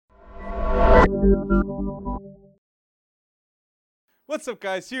What's up,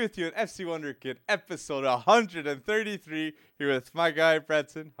 guys? Here with you at FC Wonderkid, episode 133. Here with my guy,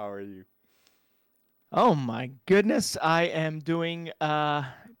 Breton. How are you? Oh my goodness, I am doing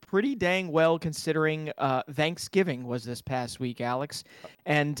pretty dang well considering Thanksgiving was this past week, Alex.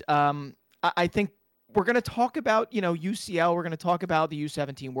 And I think we're going to talk about, UCL. We're going to talk about the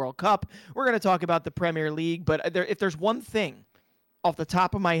U17 World Cup. We're going to talk about the Premier League. But if there's one thing off the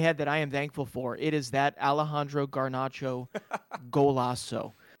top of my head that I am thankful for, it is that Alejandro Garnacho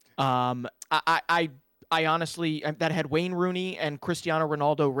golazo. I honestly, that had Wayne Rooney and Cristiano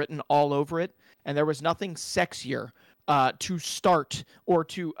Ronaldo written all over it, and there was nothing sexier to start or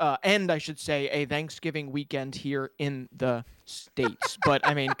to end, I should say, a Thanksgiving weekend here in the States. But,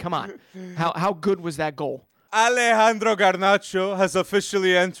 I mean, come on. How good was that goal? Alejandro Garnacho has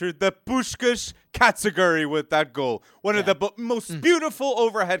officially entered the Puskás category with that goal. One of the most beautiful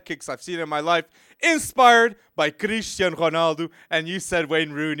overhead kicks I've seen in my life, inspired by Cristiano Ronaldo, and you said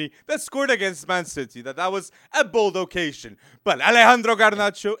Wayne Rooney, that scored against Man City, that was a bold occasion. But Alejandro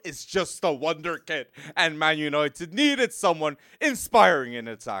Garnacho is just a wonder kid, and Man United needed someone inspiring in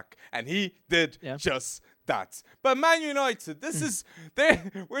attack, and he did just that. But Man United, this is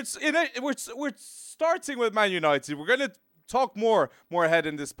we're starting with Man United. We're gonna talk more ahead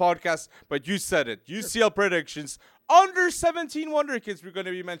in this podcast, but you said it. UCL predictions, under 17 Wonder Kids we're going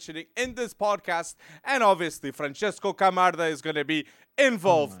to be mentioning in this podcast, and obviously Francesco Camarda is going to be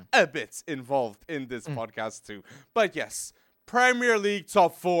involved in this podcast too. But yes, Premier League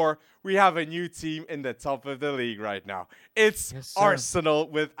top 4, we have a new team in the top of the league right now. It's Arsenal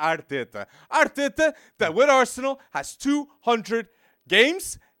with Arteta. Arteta, that with Arsenal, has 200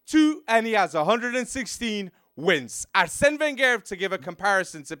 games, and he has 116 wins. Arsene Wenger, to give a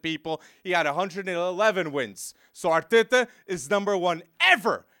comparison to people, he had 111 wins. So Arteta is number 1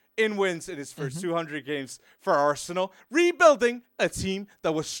 ever in wins in his first 200 games for Arsenal, rebuilding a team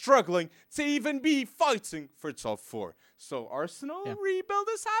that was struggling to even be fighting for top 4. So Arsenal rebuild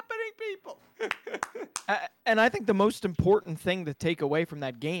is happening, people. And I think the most important thing to take away from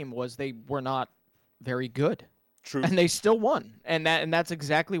that game was they were not very good. True. And they still won. And that's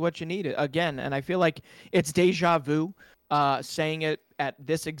exactly what you needed. Again, and I feel like it's deja vu saying it at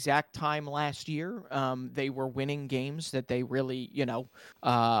this exact time last year. They were winning games that they really,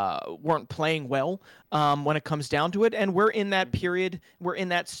 weren't playing well when it comes down to it. And we're in that period, we're in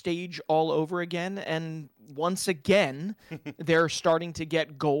that stage all over again. And once again, they're starting to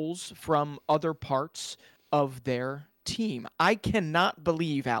get goals from other parts of their team. I cannot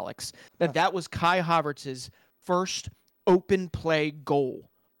believe, Alex, that was Kai Havertz's first open play goal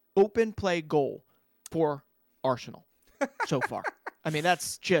for Arsenal so far. I mean,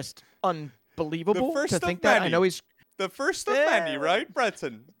 that's just unbelievable to think that. I know he's the first of many, right,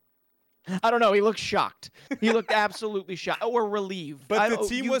 Breton? I don't know. He looked shocked. He looked absolutely shocked or relieved. But the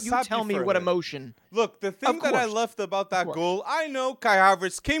team was happy. You tell me what emotion. Look, the thing that I loved about that goal, I know Kai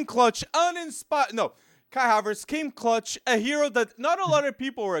Havertz came clutch, uninspired. No. Kai Havertz came clutch, a hero that not a lot of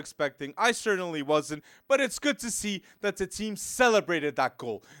people were expecting. I certainly wasn't, but it's good to see that the team celebrated that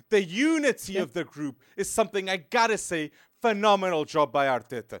goal. The unity of the group is something I gotta say, phenomenal job by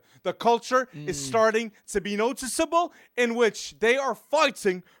Arteta. The culture is starting to be noticeable, in which they are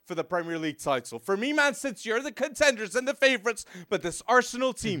fighting for the Premier League title. For me, Man City are the contenders and the favorites, but this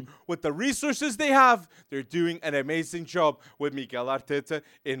Arsenal team, with the resources they have, they're doing an amazing job with Miguel Arteta,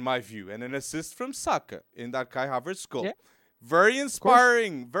 in my view. And an assist from Saka in that Kai Havertz goal. Yeah. Very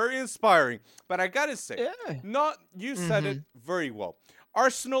inspiring, very inspiring. But I gotta say, you said it very well.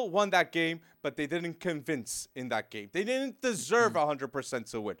 Arsenal won that game, but they didn't convince in that game. They didn't deserve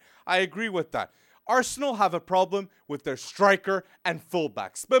 100% to win. I agree with that. Arsenal have a problem with their striker and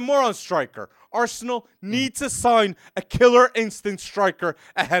fullbacks, but more on striker. Arsenal need to sign a killer instinct striker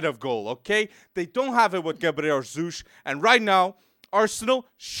ahead of goal, okay? They don't have it with Gabriel Jesus, and right now, Arsenal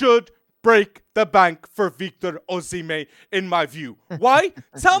should break the bank for Victor Osimhen, in my view. Why?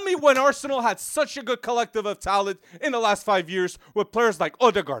 Tell me when Arsenal had such a good collective of talent in the last 5 years with players like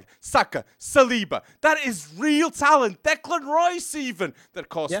Odegaard, Saka, Saliba. That is real talent. Declan Rice even, that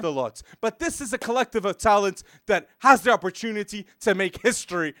cost a lot. But this is a collective of talent that has the opportunity to make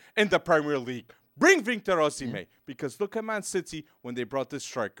history in the Premier League. Bring Victor Osimhen, because look at Man City when they brought this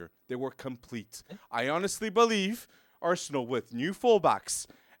striker. They were complete. I honestly believe Arsenal with new fullbacks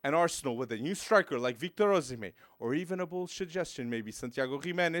and Arsenal with a new striker like Victor Osimhen, or even a bold suggestion, maybe Santiago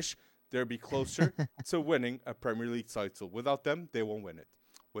Gimenez, they'll be closer to winning a Premier League title. Without them, they won't win it.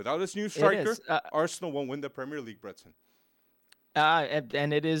 Without this new striker, Arsenal won't win the Premier League, Breton.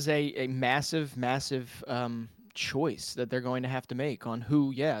 And it is a massive, choice that they're going to have to make on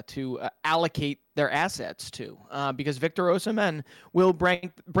who, to allocate their assets to, because Victor Osimhen will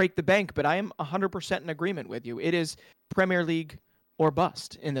break the bank. But I am 100% in agreement with you. It is Premier League or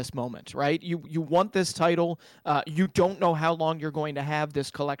bust in this moment, right? You want this title. You don't know how long you're going to have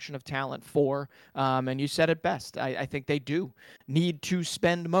this collection of talent for. And you said it best. I think they do need to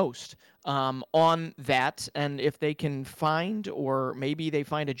spend most on that. And if they can find, or maybe they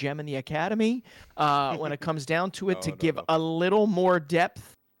find a gem in the academy when it comes down to it, give a little more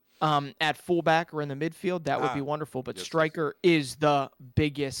depth at fullback or in the midfield, that would be wonderful. But striker is the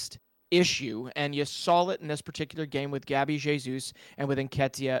biggest issue, and you saw it in this particular game with Gabby Jesus and with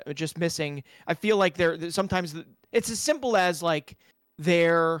Nketiah just missing. I feel like they're sometimes it's as simple as like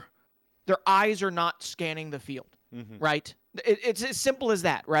their eyes are not scanning the field, right? It's as simple as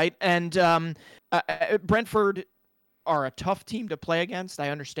that, right? And Brentford are a tough team to play against. I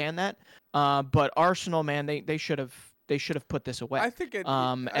understand that, but Arsenal, man, they should have put this away. I think it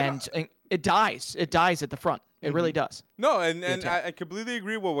and it dies at the front. It really does. No, and I completely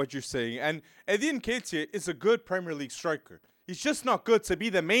agree with what you're saying. And Eddie Nketiah is a good Premier League striker. He's just not good to be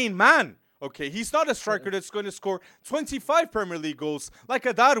the main man. Okay, he's not a striker that's going to score 25 Premier League goals like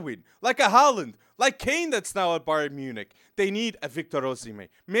a Darwin, like a Haaland, like Kane that's now at Bayern Munich. They need a Victor Osimhen.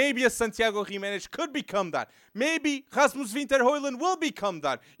 Maybe a Santiago Gimenez could become that. Maybe Rasmus Winter-Højlund will become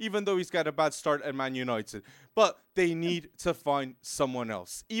that, even though he's got a bad start at Man United. But they need to find someone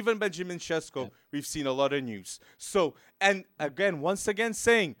else. Even Benjamin Sesko, we've seen a lot of news. So, and again, once again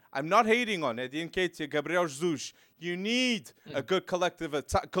saying, I'm not hating on Eddie Nketiah, Gabriel Jesus. You need a good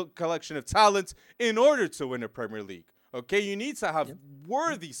collection of talent in order to win a Premier League. Okay, you need to have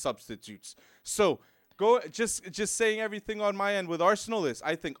worthy substitutes. So, just saying everything on my end with Arsenal is,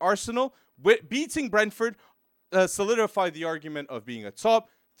 I think Arsenal beating Brentford solidified the argument of being a top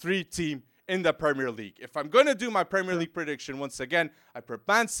 3 team in the Premier League. If I'm going to do my Premier League prediction once again, I put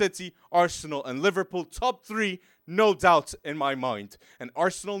Man City, Arsenal, and Liverpool top 3, no doubt in my mind. And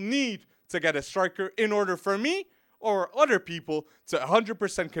Arsenal need to get a striker in order for me or other people to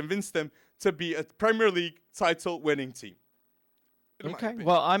 100% convince them to be a Premier League title winning team. Okay.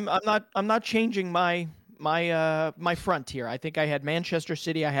 Well, I'm not changing my front here. I think I had Manchester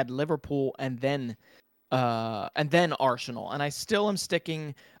City, I had Liverpool, and then Arsenal, and I still am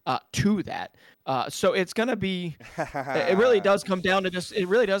sticking to that. So it's going to be. It really does come down to this. It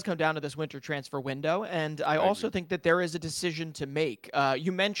really does come down to this winter transfer window, and I also think that there is a decision to make.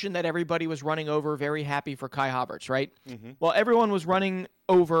 You mentioned that everybody was running over, very happy for Kai Havertz, right? Well, everyone was running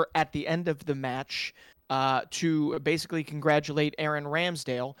over at the end of the match to basically congratulate Aaron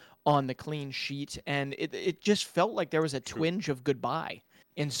Ramsdale on the clean sheet, and it just felt like there was a twinge of goodbye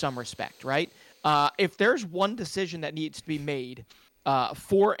in some respect, right? If there's one decision that needs to be made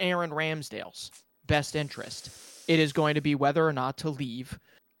for Aaron Ramsdale's best interest, it is going to be whether or not to leave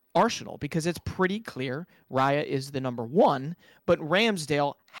Arsenal, because it's pretty clear Raya is the number 1, but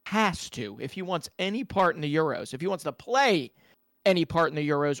Ramsdale has to, if he wants any part in the Euros, if he wants to play any part in the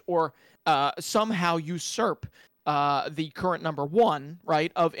Euros, or somehow usurp the current number 1,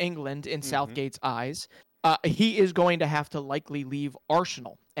 right, of England in Southgate's eyes, he is going to have to likely leave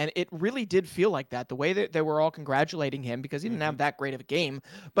Arsenal. And it really did feel like that, the way that they were all congratulating him, because he didn't have that great of a game,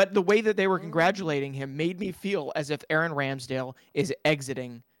 but the way that they were congratulating him made me feel as if Aaron Ramsdale is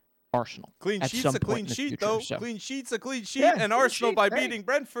exiting Arsenal. Clean sheet's a clean sheet, though. Clean sheet's a clean sheet. And Arsenal, by beating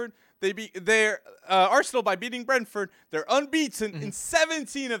Brentford, Arsenal, by beating Brentford, they're unbeaten in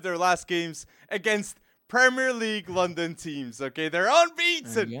 17 of their last games against Premier League London teams. Okay, they're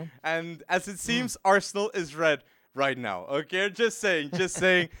unbeaten, and as it seems, Arsenal is red right now. Okay, just saying.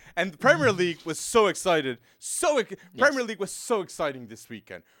 And the Premier League was so excited. Premier League was so exciting this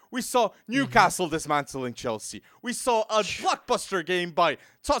weekend. We saw Newcastle dismantling Chelsea. We saw a blockbuster game by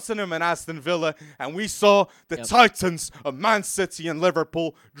Tottenham and Aston Villa, and we saw the Titans of Man City and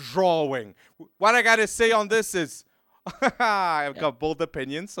Liverpool drawing. What I gotta say on this is, I've got bold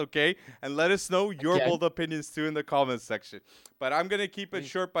opinions, okay? And let us know your bold opinions too in the comments section. But I'm going to keep it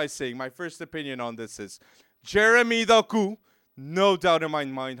short by saying my first opinion on this is Jeremy Doku, no doubt in my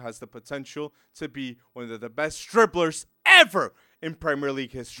mind, has the potential to be one of the best dribblers ever in Premier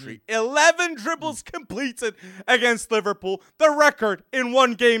League history. 11 dribbles completed against Liverpool, the record in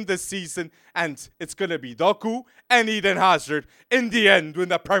one game this season. And it's going to be Doku and Eden Hazard in the end when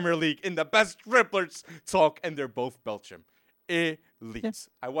the Premier League in the best dribblers talk, and they're both Belgium. Elite. Yeah.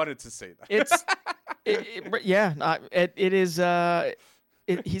 I wanted to say that. It is.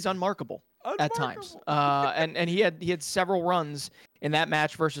 He's unmarkable at times. And he had several runs in that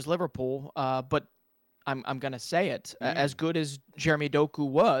match versus Liverpool, but I'm going to say it. As good as Jeremy Doku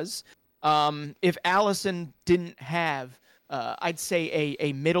was, if Allison didn't have, I'd say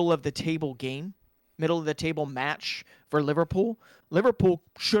a middle of the table match for Liverpool, Liverpool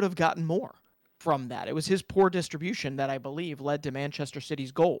should have gotten more from that. It was his poor distribution that I believe led to Manchester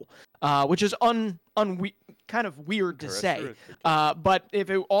City's goal, which is kind of weird to say. But if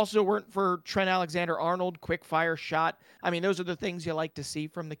it also weren't for Trent Alexander-Arnold, quick fire shot, I mean, those are the things you like to see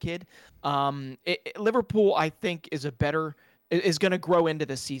from the kid. Liverpool, I think, is going to grow into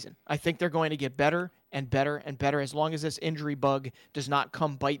this season. I think they're going to get better and better and better as long as this injury bug does not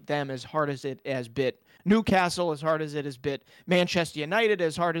come bite them as hard as it has bit Newcastle, as hard as it has bit Manchester United,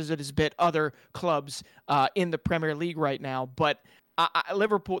 as hard as it has bit other clubs in the Premier League right now. But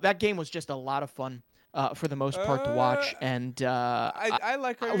Liverpool, that game was just a lot of fun for the most part to watch. And I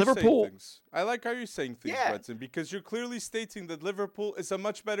like how you're saying things. I like how you're saying things, Bretson, because you're clearly stating that Liverpool is a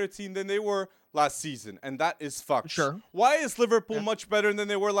much better team than they were last season, and that is fucked. Sure. Why is Liverpool much better than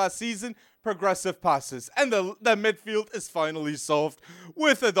they were last season? Progressive passes. And the midfield is finally solved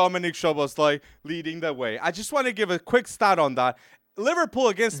with a Dominic Szoboszlai leading the way. I just want to give a quick stat on that. Liverpool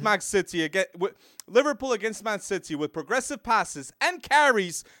against Man City with progressive passes and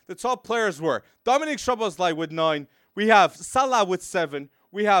carries, the top players were Dominic Szoboszlai with 9. We have Salah with 7.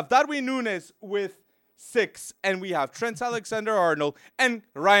 We have Darwin Núñez with 6, and we have Trent Alexander-Arnold and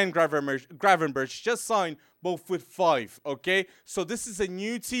Ryan Gravenberch just signed both with 5, okay? So this is a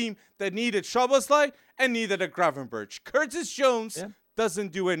new team that needed Szoboszlai and needed a Gravenberch. Curtis Jones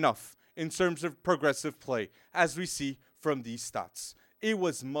doesn't do enough in terms of progressive play, as we see from these stats. It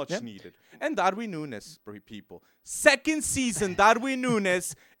was much needed. And Darwin Núñez, people. Second season, Darwin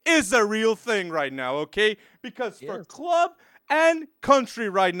Núñez is a real thing right now, okay? Because for club and country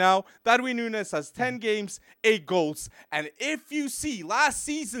right now, Darwin Núñez has 10 games, 8 goals. And if you see last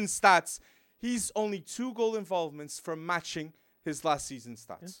season's stats, he's only 2 goal involvements from matching his last season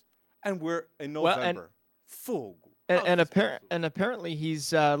stats. And we're in November. Full. And apparently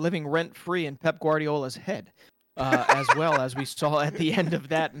he's living rent-free in Pep Guardiola's head. As well, as we saw at the end of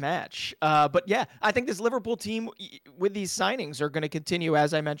that match. But yeah, I think this Liverpool team with these signings are going to continue,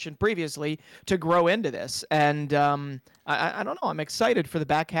 as I mentioned previously, to grow into this. And I don't know. I'm excited for the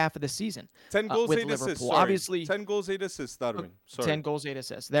back half of the season. 10 goals, with 8 Liverpool. assists. Sorry. Obviously, 10 goals, 8 assists, Darwin. Sorry. 10 goals, 8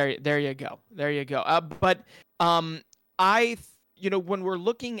 assists. There you go. But when we're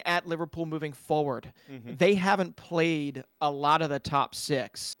looking at Liverpool moving forward, they haven't played a lot of the top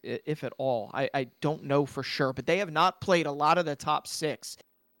 6, if at all. I don't know for sure, but they have not played a lot of the top 6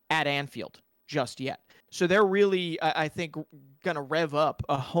 at Anfield just yet. So they're really, I think, going to rev up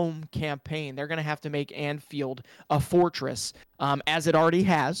a home campaign. They're going to have to make Anfield a fortress, as it already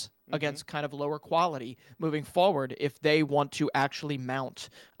has, against kind of lower quality moving forward if they want to actually mount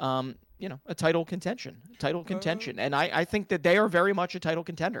a title contention. And I think that they are very much a title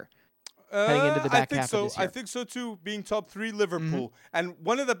contender heading into the back half of this year. I think so too, being top 3 Liverpool. And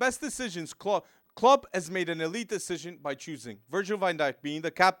one of the best decisions, Klopp has made an elite decision by choosing Virgil van Dijk being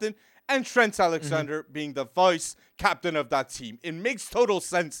the captain and Trent Alexander being the vice captain of that team. It makes total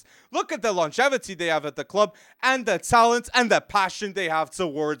sense. Look at the longevity they have at the club and the talent and the passion they have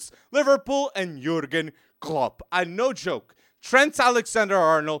towards Liverpool and Jurgen Klopp. And no joke, Trent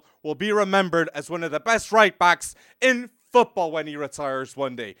Alexander-Arnold will be remembered as one of the best right backs in football when he retires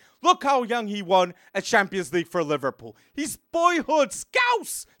one day. Look how young he won a Champions League for Liverpool. He's boyhood,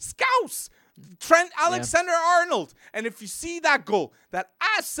 scouse. Trent Alexander-Arnold. And if you see that goal, that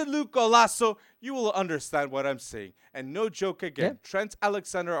absolute golazo, you will understand what I'm saying. And no joke again, Trent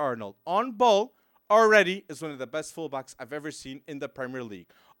Alexander-Arnold on ball already is one of the best fullbacks I've ever seen in the Premier League.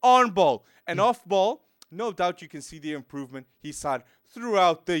 On ball and off ball, no doubt you can see the improvement he's had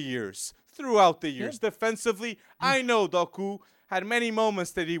throughout the years. Defensively, I know Doku had many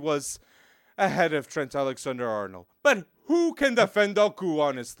moments that he was ahead of Trent Alexander-Arnold. But who can defend Doku,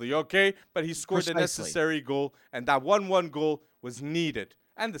 honestly, okay? But he scored the necessary goal, and that 1-1 goal was needed.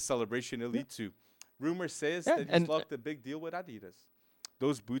 And the celebration elite, too. Rumor says that he's locked a big deal with Adidas.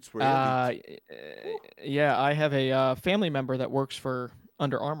 Those boots were elite. I have a family member that works for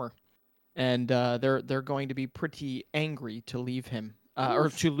Under Armour. And they're going to be pretty angry to leave him or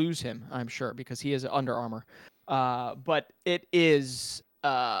to lose him, I'm sure, because he is Under Armour. But it is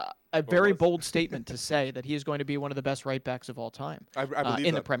a very bold statement to say that he is going to be one of the best right backs of all time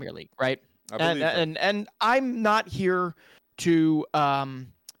in the Premier League, right? And I'm not here to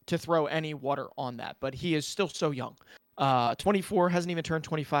throw any water on that, but he is still so young. 24, hasn't even turned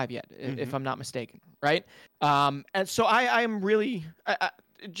 25 yet, if I'm not mistaken, right? And so I am really.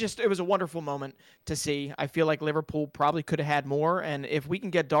 It was a wonderful moment to see. I feel like Liverpool probably could have had more, and if we can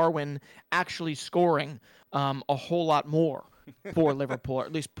get Darwin actually scoring a whole lot more for Liverpool, or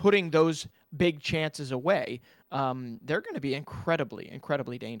at least putting those big chances away, they're going to be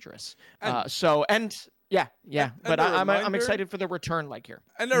incredibly dangerous. And But a I'm reminder, excited for the return leg here.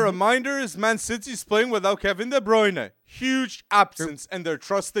 And a reminder is Man City's playing without Kevin De Bruyne. Huge absence, and they're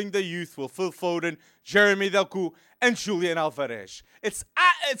trusting the youth with Phil Foden, Jeremy Doku, and Julian Alvarez. It's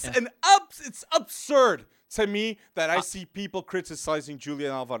absurd to me that I see people criticizing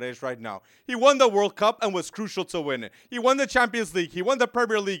Julian Alvarez right now. He won the World Cup and was crucial to win it. He won the Champions League. He won the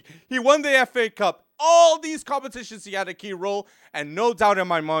Premier League. He won the FA Cup. All these competitions, he had a key role. And no doubt in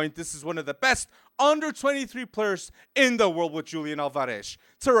my mind, this is one of the best under 23 players in the world with Julian Alvarez.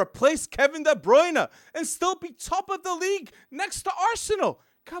 To replace Kevin De Bruyne and still be top of the league next to Arsenal.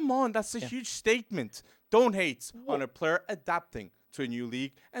 Come on, that's a huge statement. Don't hate on a player adapting to a new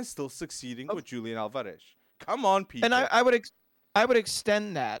league and still succeeding with Julian Alvarez. Come on, people. And I would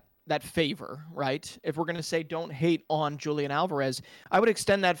extend that favor, right? If we're going to say don't hate on Julian Alvarez, I would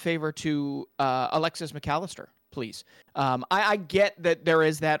extend that favor to Alexis McAllister, please. I get that there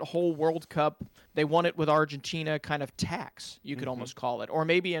is that whole World Cup, they won it with Argentina kind of tax, you could almost call it, or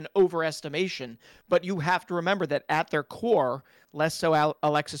maybe an overestimation. But you have to remember that at their core, less so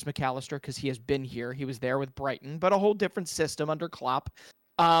Alexis McAllister, because he has been here. He was there with Brighton, but a whole different system under Klopp.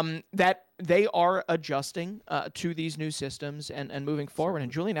 That they are adjusting to these new systems and moving forward.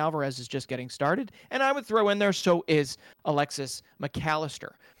 And Julian Alvarez is just getting started. And I would throw in there, so is Alexis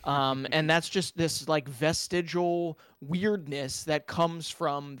McAllister. And that's just this like vestigial weirdness that comes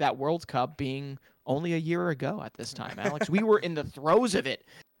from that World Cup being only a year ago at this time, Alex. We were in the throes of it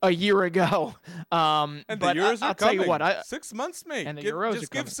a year ago. And the Euros are coming. Tell you what, 6 months, mate. And the Euros just are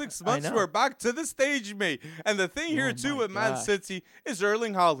coming. give 6 months. We're back to the stage, mate. And the thing here too with Man City is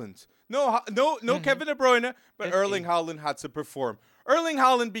Erling Haaland. No Kevin De Bruyne, but Erling Haaland had to perform. Erling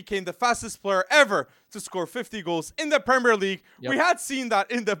Haaland became the fastest player ever to score 50 goals in the Premier League. Yep. We had seen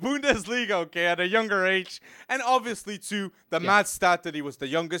that in the Bundesliga, at a younger age. And obviously, too, the mad stat that he was the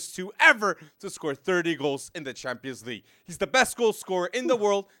youngest to ever to score 30 goals in the Champions League. He's the best goal scorer in the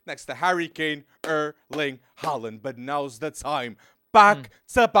world next to Harry Kane, Erling Haaland. But now's the time.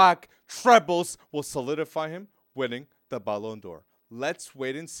 Back-to-back trebles will solidify him winning the Ballon d'Or. Let's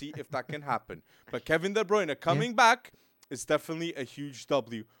wait and see if that can happen. But Kevin De Bruyne coming back is definitely a huge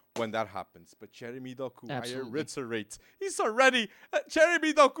W when that happens. But Jeremy Doku, I reiterate,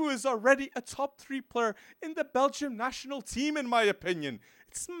 Jeremy Doku is already a top 3 player in the Belgium national team, in my opinion.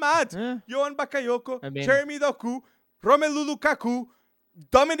 It's mad. Johan Bakayoko, Jeremy Doku, Romelu Lukaku,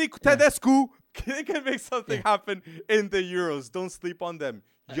 Dominic Tedesco. They can make something happen in the Euros. Don't sleep on them.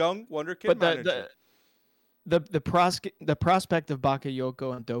 Young Wonderkid manager. The prospect of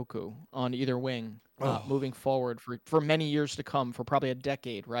Bakayoko and Doku on either wing moving forward for many years to come, for probably a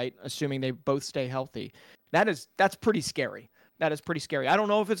decade, right? Assuming they both stay healthy. That's pretty scary. That is pretty scary. I don't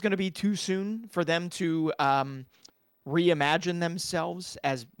know if it's going to be too soon for them to reimagine themselves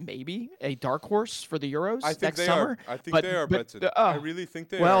as maybe a dark horse for the Euros next summer. I think they are, Benson. I really think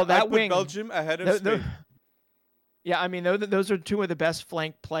they are. Well, that I put Belgium ahead of Spain. Yeah, I mean, those are two of the best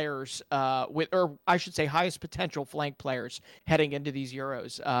flank players, or I should say highest potential flank players heading into these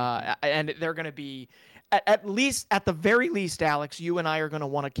Euros. And they're going to be, at the very least, Alex, you and I are going to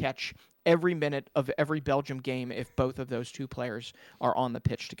want to catch every minute of every Belgium game if both of those two players are on the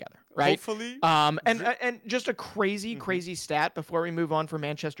pitch together, right? Hopefully. And just a crazy stat before we move on for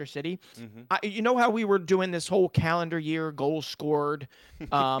Manchester City. You know how we were doing this whole calendar year, goals scored,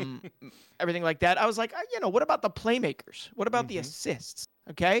 everything like that? I was like, what about the playmakers? What about the assists?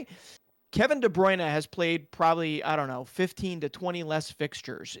 Okay. Kevin De Bruyne has played probably, 15 to 20 less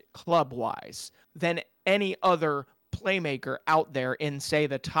fixtures club-wise than any other playmaker out there in, say,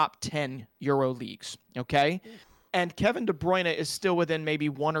 the top 10 Euro leagues, okay? And Kevin De Bruyne is still within maybe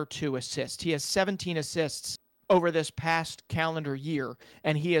 1 or 2 assists. He has 17 assists over this past calendar year,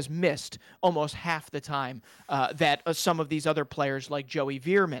 and he has missed almost half the time that some of these other players like Joey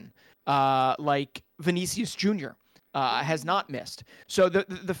Veerman, like Vinicius Jr., has not missed. So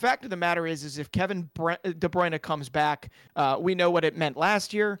the fact of the matter is if Kevin De Bruyne comes back, we know what it meant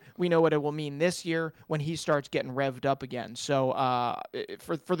last year. We know what it will mean this year when he starts getting revved up again. So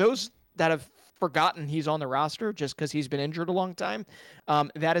for those that have forgotten he's on the roster just because he's been injured a long time,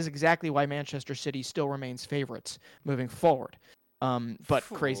 that is exactly why Manchester City still remains favorites moving forward. But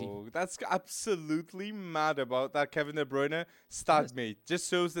crazy. That's absolutely mad about that Kevin De Bruyne stat, mate. Just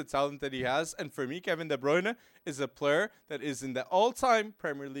shows the talent that he has. And for me, Kevin De Bruyne is a player that is in the all-time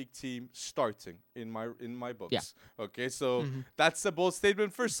Premier League team starting in my books. Yeah. Okay, so that's a bold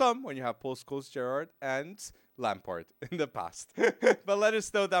statement for some when you have Paul Scholes, Gerrard, and Lampard in the past. But let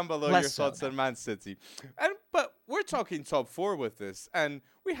us know down below your thoughts on Man City. But we're talking top 4 with this, and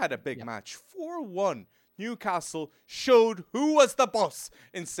we had a big match. 4-1. Newcastle showed who was the boss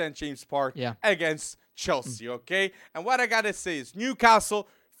in St. James Park against Chelsea, okay? And what I gotta say is Newcastle,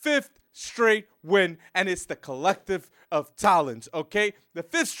 5th straight win, and it's the collective of talent, okay? The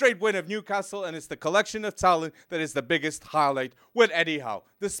 5th straight win of Newcastle, and it's the collection of talent that is the biggest highlight with Eddie Howe.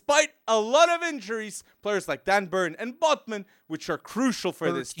 Despite a lot of injuries, players like Dan Burn and Botman, which are crucial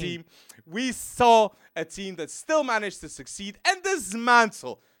for this team, we saw a team that still managed to succeed and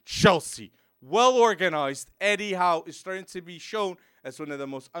dismantle Chelsea. Well organized. Eddie Howe is starting to be shown as one of the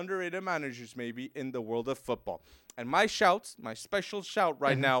most underrated managers maybe in the world of football. And my special shout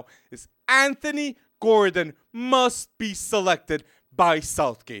right now is Anthony Gordon must be selected by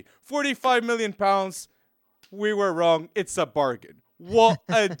Southgate. £45 million. We were wrong. It's a bargain. What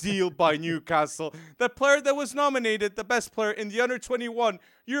a deal by Newcastle. The player that was nominated the best player in the Under-21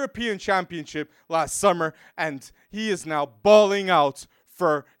 European Championship last summer. And he is now balling out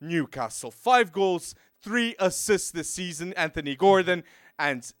for Newcastle. 5 goals, 3 assists this season, Anthony Gordon.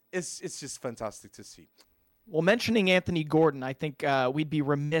 And it's just fantastic to see. Well, mentioning Anthony Gordon, I think we'd be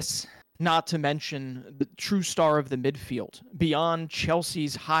remiss not to mention the true star of the midfield. Beyond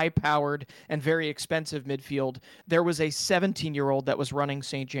Chelsea's high-powered and very expensive midfield, there was a 17-year-old that was running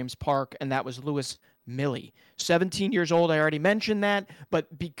St. James Park, and that was Lewis Millie. 17 years old, I already mentioned that,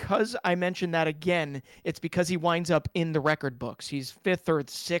 but because I mentioned that again, it's because he winds up in the record books. He's 5th or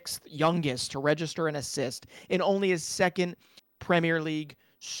 6th youngest to register an assist in only his 2nd Premier League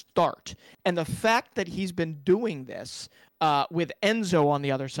start. And the fact that he's been doing this with Enzo on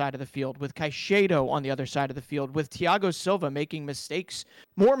the other side of the field, with Caicedo on the other side of the field, with Thiago Silva making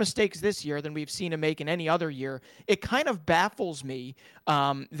more mistakes this year than we've seen him make in any other year, it kind of baffles me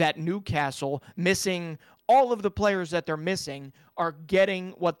that Newcastle, missing all of the players that they're missing, are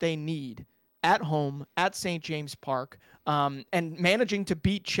getting what they need at home at St. James Park and managing to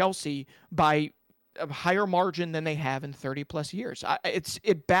beat Chelsea by a higher margin than they have in 30-plus years.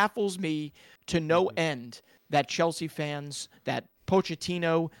 It baffles me to no end that Chelsea fans, that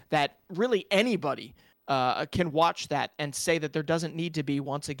Pochettino, that really anybody can watch that and say that there doesn't need to be,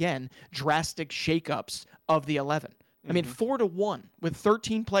 once again, drastic shakeups of the 11. I mean, 4-1 with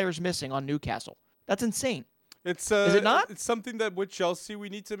 13 players missing on Newcastle. That's insane. Is it not? It's something that with Chelsea, we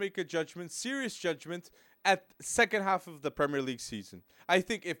need to make a judgment, serious judgment, at second half of the Premier League season. I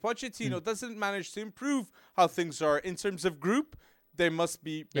think if Pochettino doesn't manage to improve how things are in terms of group, there must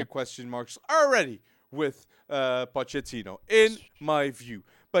be big question marks already with Pochettino, in my view.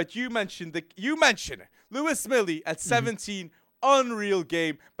 But you mentioned Lewis Millie at 17, unreal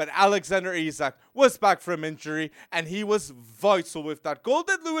game, but Alexander Isak was back from injury, and he was vital with that goal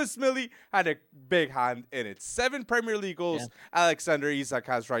that Lewis Millie had a big hand in it. 7 Premier League goals Alexander Isak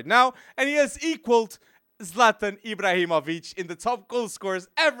has right now, and he has equaled Zlatan Ibrahimovic in the top goal scorers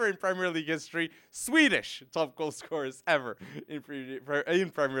ever in Premier League history. Swedish top goal scorers ever in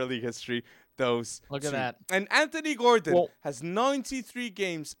Premier League history. Look at that. And Anthony Gordon has 93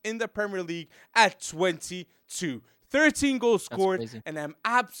 games in the Premier League at 22. 13 goals scored, and I'm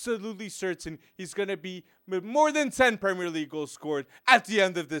absolutely certain he's going to be with more than 10 Premier League goals scored at the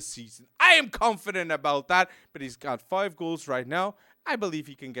end of this season. I am confident about that, but he's got 5 goals right now. I believe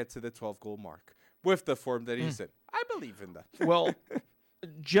he can get to the 12-goal mark with the form that he's in. I believe in that. Well,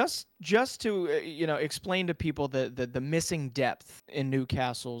 just to explain to people the missing depth in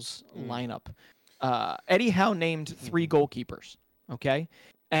Newcastle's lineup, Eddie Howe named 3 goalkeepers, okay?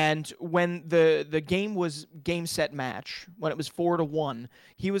 And when the game was game set match, when it was 4-1,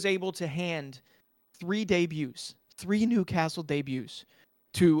 he was able to hand 3 Newcastle debuts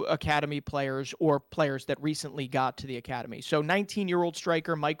to academy players or players that recently got to the academy. So 19-year-old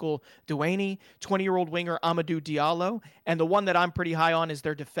striker Michael Duaney, 20-year-old winger Amadou Diallo, and the one that I'm pretty high on is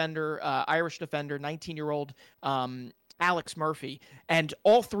their defender, Irish defender, 19-year-old Alex Murphy. And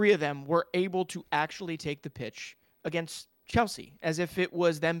all 3 of them were able to actually take the pitch against Chelsea as if it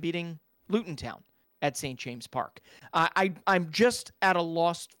was them beating Luton Town at St. James Park. I'm just at a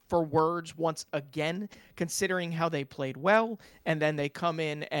loss for words once again, considering how they played well, and then they come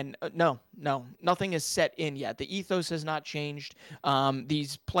in and nothing is set in yet. The ethos has not changed.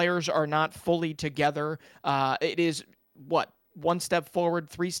 These players are not fully together. It is, 1 step forward,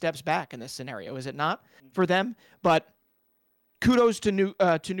 3 steps back in this scenario, is it not, for them? But kudos to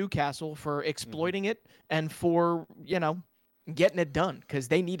Newcastle for exploiting it and for, getting it done, because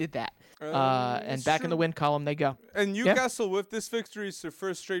they needed that. And back in the win column they go. And Newcastle, with this victory, is their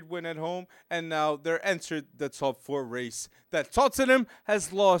first straight win at home, and now they're entered the top 4 race. That Tottenham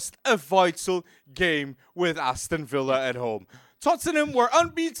has lost a vital game with Aston Villa at home. Tottenham were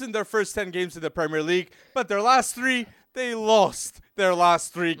unbeaten their first 10 games in the Premier League, but their last 3, they lost their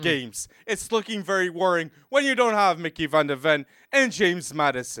last 3 games. It's looking very worrying when you don't have Mickey van de Ven and James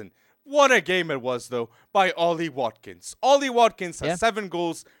Maddison. What a game it was, though, by Ollie Watkins. Ollie Watkins has 7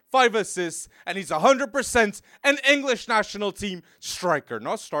 goals, 5 assists, and he's 100% an English national team striker.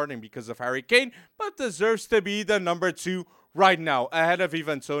 Not starting because of Harry Kane, but deserves to be the number 2 right now, ahead of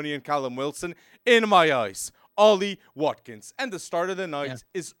Ivan Toney and Callum Wilson, in my eyes. Ollie Watkins. And the start of the night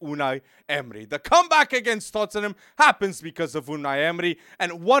is Unai Emery. The comeback against Tottenham happens because of Unai Emery,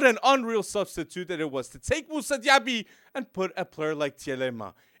 and what an unreal substitute that it was to take Moussa Diaby and put a player like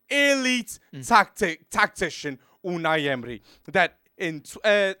Thielema. Elite tactician Unai Emery. That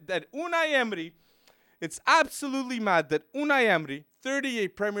Unai Emery, it's absolutely mad that Unai Emery,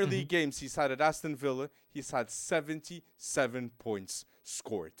 38 Premier League games he's had at Aston Villa, he's had 77 points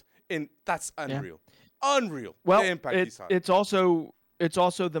scored. And that's unreal. Unreal. Well, the impact he's had. It's also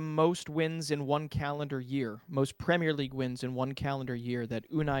the most wins in one calendar year, most Premier League wins in one calendar year that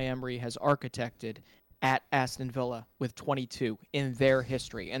Unai Emery has architected at Aston Villa with 22 in their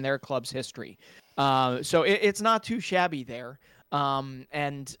history, in their club's history. So it's not too shabby there.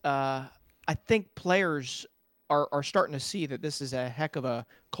 And I think players are starting to see that this is a heck of a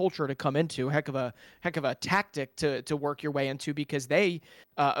culture to come into, heck of a tactic to work your way into, because they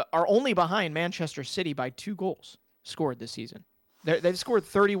are only behind Manchester City by 2 goals scored this season. They've scored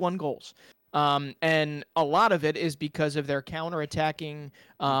 31 goals. And a lot of it is because of their counterattacking,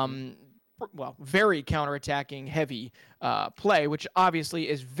 very counterattacking heavy play, which obviously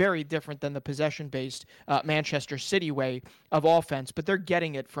is very different than the possession-based Manchester City way of offense, but they're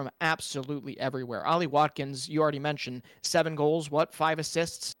getting it from absolutely everywhere. Ollie Watkins, you already mentioned, 7 goals, 5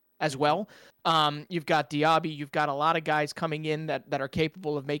 assists as well. You've got Diaby, you've got a lot of guys coming in that are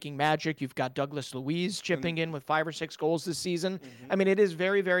capable of making magic. You've got Douglas Luiz chipping in with 5 or 6 goals this season. I mean, it is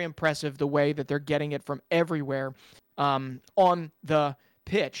very, very impressive the way that they're getting it from everywhere on the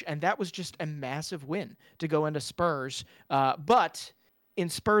pitch, and that was just a massive win to go into Spurs. But in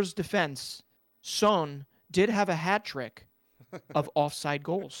Spurs' defense, Son did have a hat trick of offside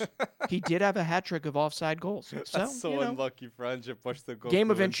goals. He did have a hat trick of offside goals. That's so unlucky for Ange Postecoglou.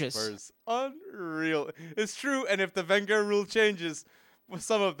 Game of inches. Spurs. Unreal. It's true, and if the Wenger rule changes,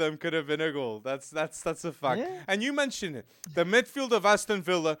 some of them could have been a goal. That's a fact. Yeah. And you mentioned it. The midfield of Aston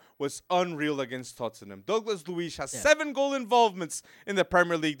Villa was unreal against Tottenham. Douglas Luiz has 7 goal involvements in the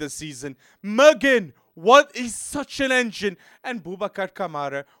Premier League this season. Muggin, what is such an engine? And Boubacar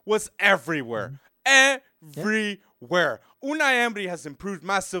Kamara was everywhere. Everywhere. Unai Emery has improved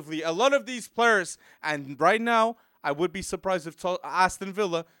massively. A lot of these players, and right now, I would be surprised if Aston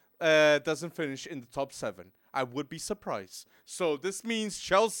Villa doesn't finish in the top 7. I would be surprised. So this means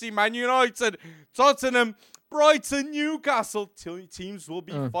Chelsea, Man United, Tottenham, Brighton, Newcastle, teams will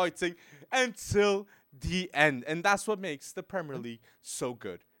be fighting until the end. And that's what makes the Premier League so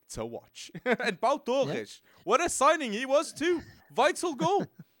good to watch. And Pau Torres, what a signing he was too. Vital goal.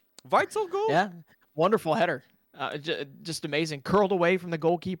 Vital goal. Yeah, wonderful header. Just amazing. Curled away from the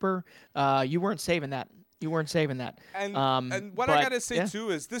goalkeeper. You weren't saving that. And what I got to say,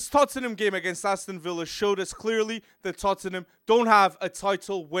 too, is this Tottenham game against Aston Villa showed us clearly that Tottenham don't have a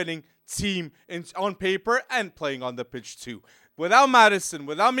title-winning team on paper and playing on the pitch, too. Without Maddison,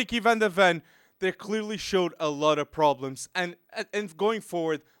 without Mickey van de Ven, they clearly showed a lot of problems. And going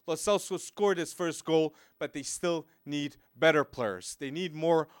forward, Lo Celso scored his first goal, but they still need better players. They need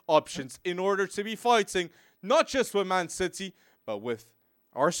more options in order to be fighting, not just with Man City, but with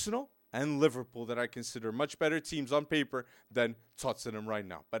Arsenal and Liverpool, that I consider much better teams on paper than Tottenham right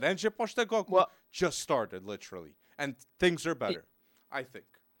now. But Ange Postecoglou just started, literally, and things are better, I think.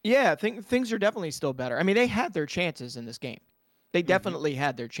 Yeah, things are definitely still better. I mean, they had their chances in this game. They definitely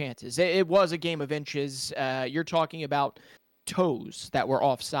had their chances. It was a game of inches. You're talking about toes that were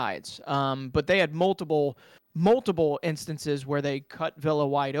offsides. But they had multiple instances where they cut Villa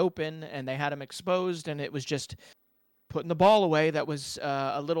wide open and they had him exposed, and it was just putting the ball away that was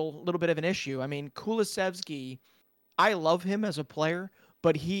a little bit of an issue. I mean, Kulusevski, I love him as a player,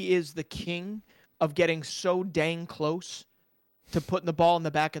 but he is the king of getting so dang close to putting the ball in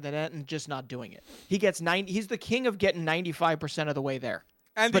the back of the net and just not doing it. He's the king of getting 95% of the way there,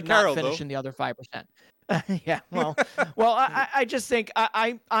 but not finishing the other 5%. Yeah, well, I just think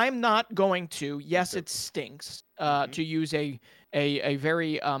I'm not going to. Yes, it stinks to use a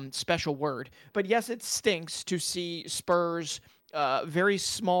very special word, but yes, it stinks to see Spurs very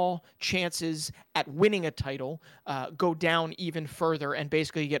small chances at winning a title go down even further and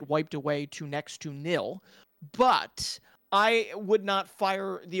basically get wiped away to next to nil. But I would not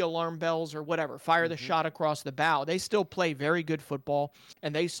fire the alarm bells or whatever, fire the shot across the bow. They still play very good football,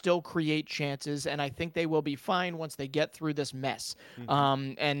 and they still create chances, and I think they will be fine once they get through this mess.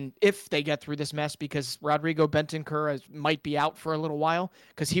 And if they get through this mess, because Rodrigo Bentancur might be out for a little while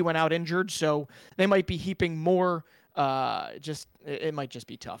because he went out injured, so they might be heaping more. It might just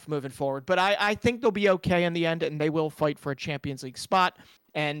be tough moving forward. But I think they'll be okay in the end, and they will fight for a Champions League spot.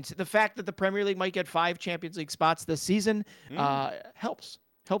 And the fact that the Premier League might get 5 Champions League spots this season helps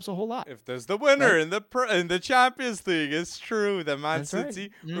a whole lot. If there's the winner in the Champions League, it's true. The Man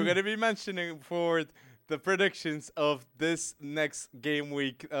City, we're going to be mentioning for the predictions of this next game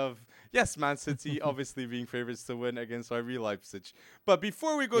week of, yes, Man City obviously being favorites to win against RB Leipzig. But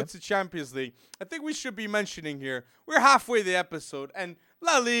before we go to Champions League, I think we should be mentioning here, we're halfway the episode, and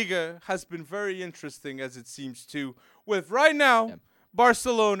La Liga has been very interesting, as it seems too, with right now,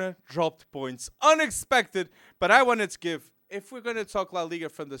 Barcelona dropped points. Unexpected, but I wanted to give, if we're going to talk La Liga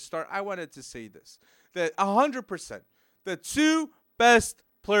from the start, I wanted to say this, that 100%, the 2 best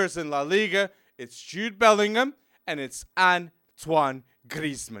players in La Liga, it's Jude Bellingham and it's Antoine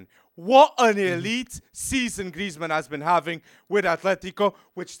Griezmann. What an elite season Griezmann has been having with Atletico,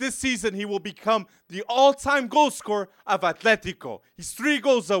 which this season he will become the all-time goal scorer of Atletico. He's 3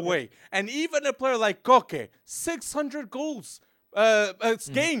 goals away. And even a player like Koke, 600 goals.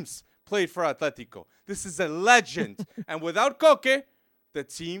 Games played for Atletico. This is a legend. And without Koke, the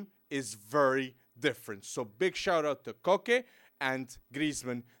team is very different. So big shout out to Koke and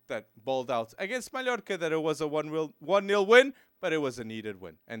Griezmann that balled out against Mallorca, that it was a 1-0 win, but it was a needed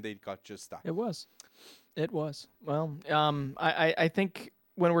win. And they got just that. It was. Well, I think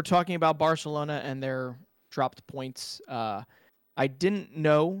when we're talking about Barcelona and their dropped points, I didn't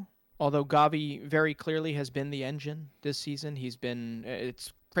know. Although Gavi very clearly has been the engine this season,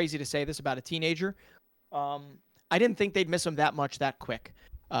 it's crazy to say this about a teenager. I didn't think they'd miss him that much that quick.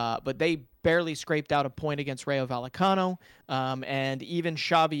 But they barely scraped out a point against Rayo Vallecano. And even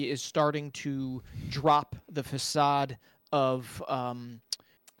Xavi is starting to drop the facade of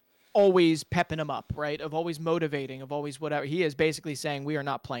always pepping him up, right? Of always motivating, of always whatever. He is basically saying we are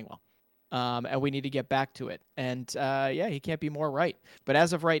not playing well. And we need to get back to it. And he can't be more right. But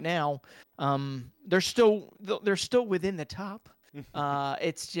as of right now, they're still within the top.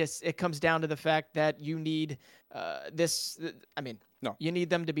 It's just it comes down to the fact that you need you need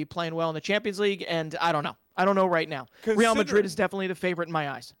them to be playing well in the Champions League. And I don't know right now. Real Madrid is definitely the favorite in my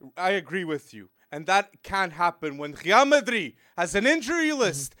eyes. I agree with you. And that can't happen when Real Madrid has an injury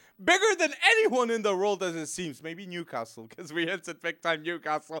list bigger than anyone in the world, as it seems. Maybe Newcastle, because we hinted big time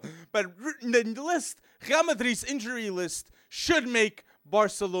Newcastle. But the list, Real Madrid's injury list, should make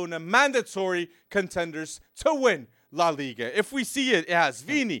Barcelona mandatory contenders to win La Liga. If we see it, it has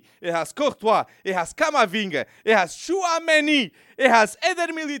Vini, it has Courtois, it has Camavinga, it has Tchouaméni, it has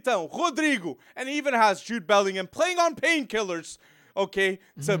Eder Militão, Rodrigo, and even has Jude Bellingham playing on painkillers,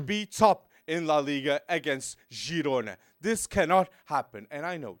 to be top in La Liga against Girona. This cannot happen. And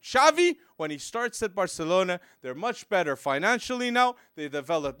I know Xavi, when he starts at Barcelona, they're much better financially now. They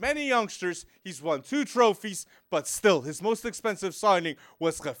developed many youngsters. He's won 2 trophies, but still, his most expensive signing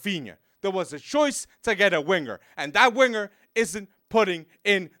was Rafinha. There was a choice to get a winger, and that winger isn't putting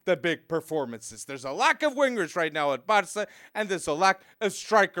in the big performances. There's a lack of wingers right now at Barca, and there's a lack of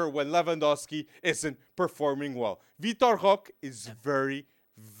striker when Lewandowski isn't performing well. Vitor Roque is very,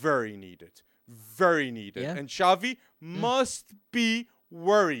 very needed. Very needed. Yeah. And Xavi must be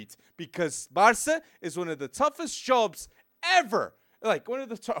worried because Barca is one of the toughest jobs ever. One of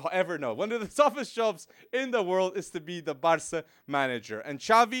the toughest jobs in the world is to be the Barca manager. And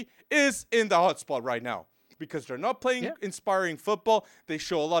Xavi is in the hot spot right now because they're not playing inspiring football. They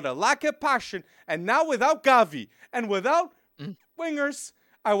show a lot of lack of passion. And now without Gavi and without wingers,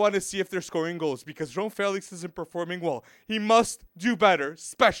 I want to see if they're scoring goals because João Felix isn't performing well. He must do better,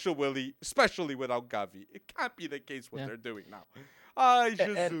 especially without Gavi. It can't be the case what they're doing now.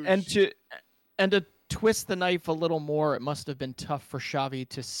 And to twist the knife a little more, it must have been tough for Xavi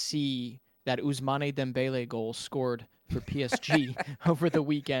to see that Ousmane Dembele goal scored for PSG over the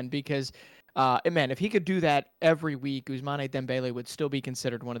weekend because, if he could do that every week, Ousmane Dembele would still be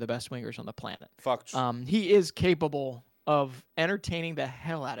considered one of the best wingers on the planet. He is capable of entertaining the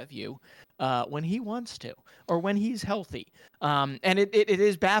hell out of you when he wants to or when he's healthy. And it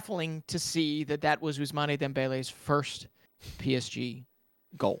is baffling to see that was Ousmane Dembele's first PSG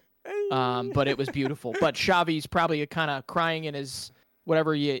goal. But it was beautiful. But Xavi's probably kind of crying in his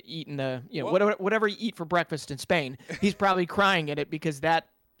whatever you eat whatever you eat for breakfast in Spain. He's probably crying in it because that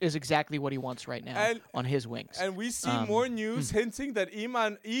is exactly what he wants right now on his wings. And we see more news hinting that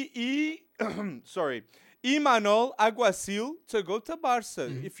Imanol Alguacil to go to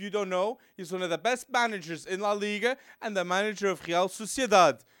Barca. If you don't know, he's one of the best managers in La Liga and the manager of Real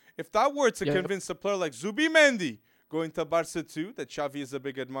Sociedad. If that were to convince a player like Zubimendi going to Barca too, that Xavi is a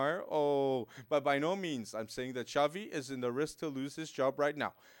big admirer, but by no means I'm saying that Xavi is in the risk to lose his job right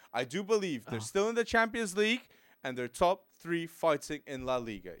now. I do believe they're still in the Champions League and they're top 3 fighting in La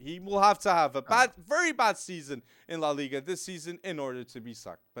Liga. He will have to have a very bad season in La Liga this season in order to be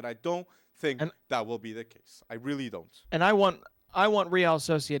sacked. But I don't think that will be the case. I really don't. And I want Real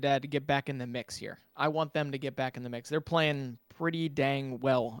Sociedad to get back in the mix here. I want them to get back in the mix. They're playing pretty dang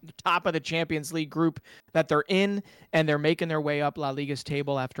well. The top of the Champions League group that they're in, and they're making their way up La Liga's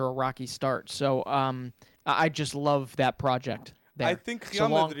table after a rocky start. So I just love that project. There. I think Real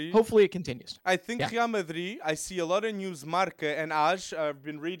Madrid. Hopefully it continues. I think Real Madrid. I see a lot of news. Marca and Aj. I've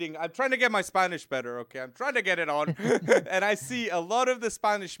been reading. I'm trying to get my Spanish better. Okay, I'm trying to get it on. And I see a lot of the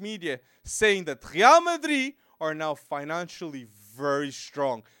Spanish media saying that Real Madrid are now financially very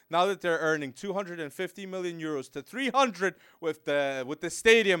strong. Now that they're earning 250 million euros to 300 with the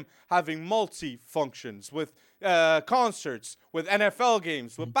stadium having multi functions with concerts, with NFL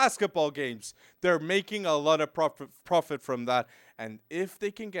games, with basketball games, they're making a lot of profit from that. And if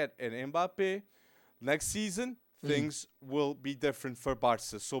they can get an Mbappe next season, things will be different for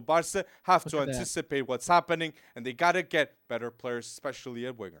Barca. So Barca have to anticipate what's happening, and they gotta get better players, especially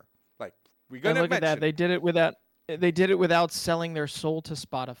at winger. Like we're gonna look at that. They did it without selling their soul to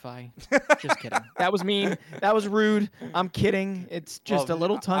Spotify. Just kidding. That was mean. That was rude. I'm kidding. It's just a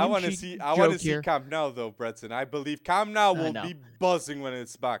little tongue-in-cheek joke here. I want to see Camp Nou, though, Breton. I believe Camp Nou will be buzzing when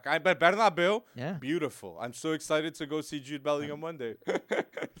it's back. I bet Bernabeu, beautiful. I'm so excited to go see Jude Bellingham one day.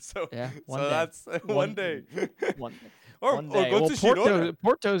 That's one day. Or go to Girona.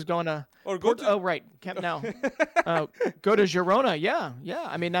 Porto's going to. Or go to. Oh, right. Camp Nou. Go to Girona. Yeah.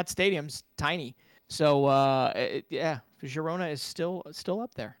 I mean, that stadium's tiny. So, Girona is still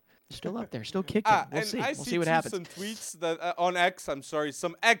up there. Still kicking. We'll see. We'll see what happens. Some tweets that on X,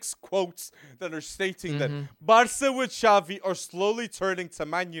 some X quotes that are stating that Barca with Xavi are slowly turning to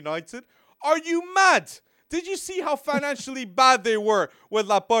Man United. Are you mad? Did you see how financially bad they were with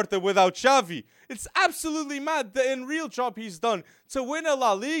Laporta without Xavi? It's absolutely mad. The unreal job he's done to win a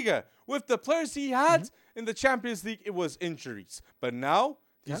La Liga with the players he had in the Champions League, it was injuries. But now,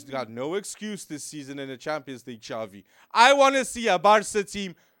 he's got no excuse this season in the Champions League, Xavi. I want to see a Barca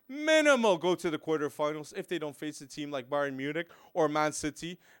team minimal go to the quarterfinals if they don't face a team like Bayern Munich or Man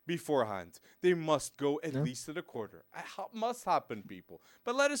City beforehand. They must go at least to the quarter. It must happen, people.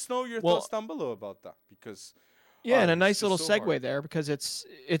 But let us know your thoughts down below about that because... Yeah, and a nice little segue there because it's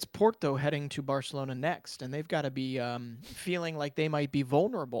Porto heading to Barcelona next, and they've got to be feeling like they might be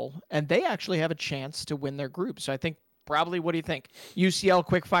vulnerable, and they actually have a chance to win their group. So I think probably, what do you think? UCL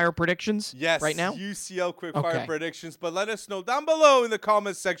quickfire predictions right now? Yes, UCL quickfire predictions. But let us know down below in the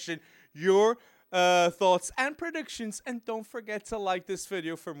comments section your thoughts and predictions. And don't forget to like this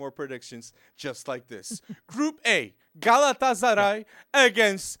video for more predictions just like this. Group A, Galatasaray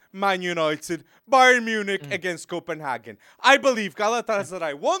against Man United. Bayern Munich against Copenhagen. I believe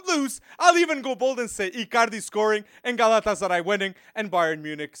Galatasaray won't lose. I'll even go bold and say Icardi scoring and Galatasaray winning and Bayern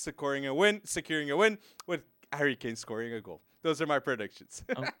Munich securing a win with Harry Kane scoring a goal. Those are my predictions.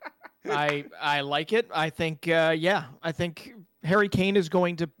 I like it. I think, I think Harry Kane is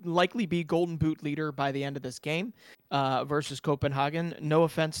going to likely be Golden Boot leader by the end of this game versus Copenhagen. No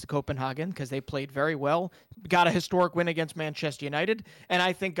offense to Copenhagen because they played very well. Got a historic win against Manchester United. And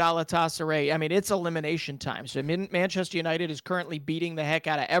I think Galatasaray, I mean, it's elimination time. So Manchester United is currently beating the heck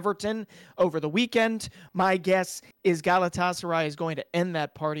out of Everton over the weekend. My guess is Galatasaray is going to end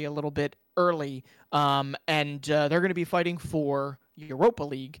that party a little bit early. And they're going to be fighting for Europa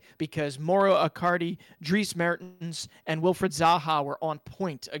League because Mauro Icardi, Dries Mertens, and Wilfried Zaha were on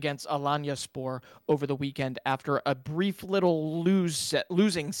point against Alanyaspor over the weekend after a brief little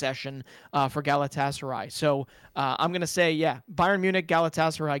losing session for Galatasaray. So I'm going to say, Bayern Munich,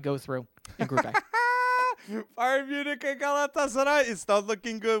 Galatasaray go through in Group A. Bayern Munich and Galatasaray is not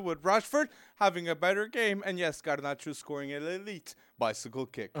looking good with Rashford having a better game. And yes, Garnacho scoring an elite bicycle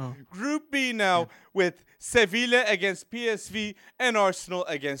kick. Group B now with Sevilla against PSV and Arsenal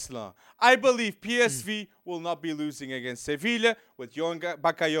against Lens. I believe PSV will not be losing against Sevilla with Johan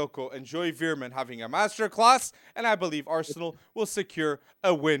Bakayoko and Joey Veerman having a masterclass. And I believe Arsenal will secure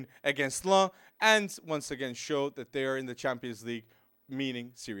a win against Lens and once again show that they are in the Champions League,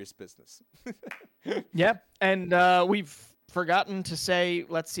 meaning serious business. Yep. And we've forgotten to say,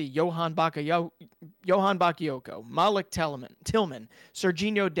 let's see, Johan Johan Bakayoko, Malik Tillman,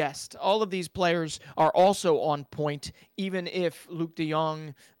 Serginho Dest, all of these players are also on point, even if Luc de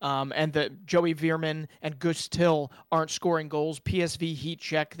Jong and the Joey Veerman and Gus Till aren't scoring goals. PSV heat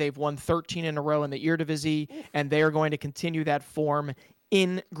check. They've won 13 in a row in the Eredivisie, and they are going to continue that form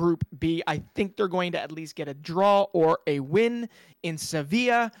in Group B. I think they're going to at least get a draw or a win in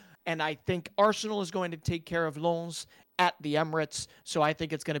Sevilla, and I think Arsenal is going to take care of Lens at the Emirates, so I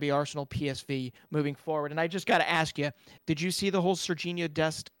think it's going to be Arsenal PSV moving forward. And I just got to ask you, did you see the whole Serginho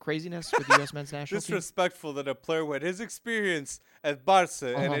Dest craziness with the U.S. men's national team? Disrespectful that a player with his experience at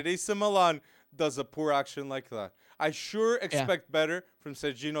Barca and at AC Milan does a poor action like that. I sure expect better from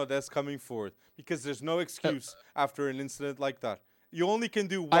Serginho Dest coming forward, because there's no excuse after an incident like that. You only can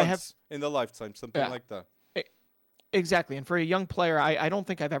do once in the lifetime, something like that. Exactly. And for a young player, I don't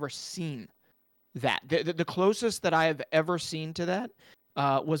think I've ever seen that. The closest that I have ever seen to that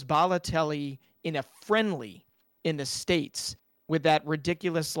was Balotelli in a friendly in the States with that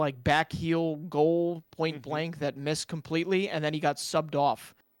ridiculous back heel goal point blank that missed completely, and then he got subbed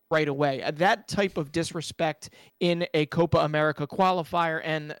off right away. That type of disrespect in a Copa America qualifier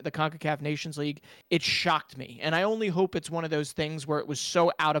and the CONCACAF Nations League, it shocked me. And I only hope it's one of those things where it was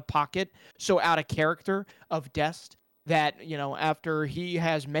so out of pocket, so out of character of Dest, that, after he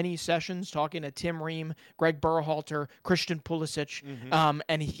has many sessions talking to Tim Ream, Greg Berhalter, Christian Pulisic,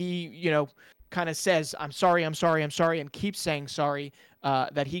 and he, kind of says, I'm sorry, and keeps saying sorry,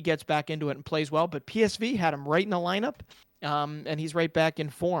 that he gets back into it and plays well. But PSV had him right in the lineup, and he's right back in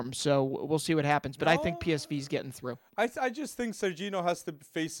form. So we'll see what happens. But I think PSV's getting through. I just think Serginho has to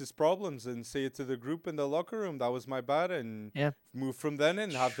face his problems and say it to the group in the locker room. That was my bad, and move from then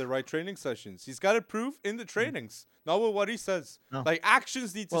and have the right training sessions. He's got to prove in the trainings, not with what he says. No.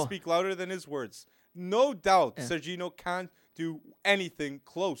 Actions need to speak louder than his words. No doubt Serginho can't do anything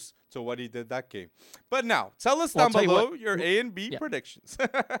close to what he did that game. But now, tell us down below your A and B predictions,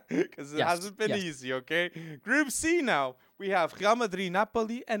 because it hasn't been easy, okay? Group C now. We have Real Madrid,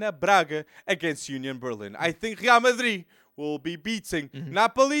 Napoli, and Braga against Union Berlin. I think Real Madrid will be beating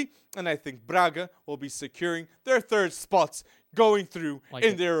Napoli, and I think Braga will be securing their third spots going through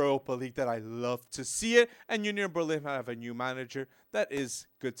in the Europa League. That I love to see it. And Union Berlin have a new manager. That is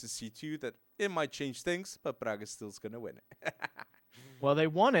good to see too. That it might change things, but Braga still's going to win it. Well,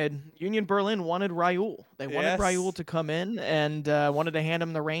 Union Berlin wanted Raul. They wanted Raul to come in and wanted to hand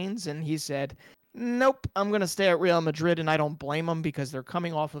him the reins, and he said, nope, I'm going to stay at Real Madrid, and I don't blame them because they're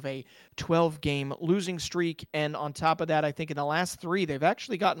coming off of a 12-game losing streak, and on top of that, I think in the last 3, they've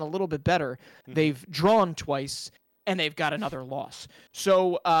actually gotten a little bit better. They've drawn twice, and they've got another loss.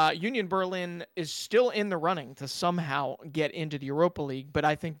 So Union Berlin is still in the running to somehow get into the Europa League, but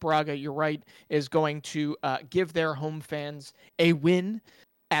I think Braga, you're right, is going to give their home fans a win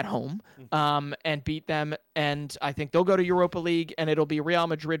at home and beat them. And I think they'll go to Europa League, and it'll be Real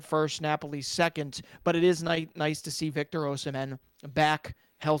Madrid first, Napoli second. But it is nice to see Victor Osimhen back,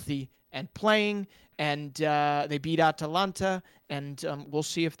 healthy, and playing. And they beat Atalanta, and we'll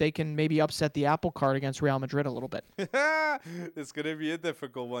see if they can maybe upset the apple cart against Real Madrid a little bit. It's going to be a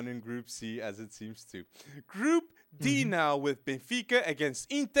difficult one in Group C, as it seems to. Group D now, with Benfica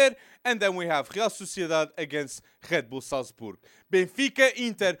against Inter, and then we have Real Sociedad against Red Bull Salzburg.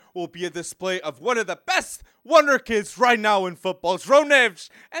 Benfica-Inter will be a display of one of the best Wonderkids right now in football. João Neves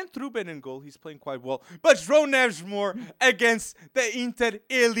and Trubin in goal. He's playing quite well. But João Neves more against the Inter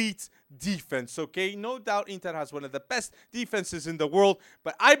elite defense, okay? No doubt Inter has one of the best defenses in the world,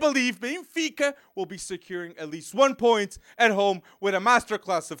 but I believe Benfica will be securing at least 1 point at home with a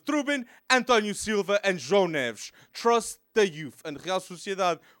masterclass of Trubin, Antonio Silva, and João Neves. Trust the youth, and Real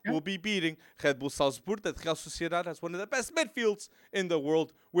Sociedad will be beating Red Bull Salzburg. That Real Sociedad has one of the best midfields in the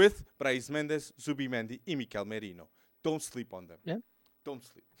world with Brais Mendes, Zubimendi, and Mikel Merino. Don't sleep on them. Yeah. Don't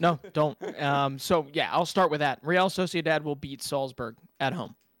sleep. No, don't. I'll start with that. Real Sociedad will beat Salzburg at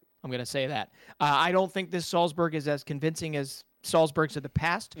home. I'm going to say that. I don't think this Salzburg is as convincing as Salzburg's of the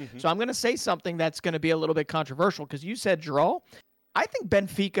past. So I'm going to say something that's going to be a little bit controversial, because you said draw. I think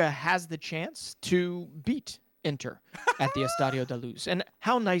Benfica has the chance to beat Inter at the Estadio da Luz. And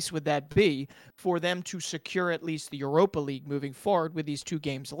how nice would that be for them to secure at least the Europa League moving forward with these 2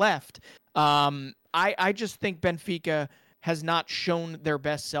 games left? I just think Benfica has not shown their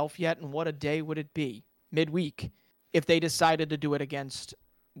best self yet, and what a day would it be midweek if they decided to do it against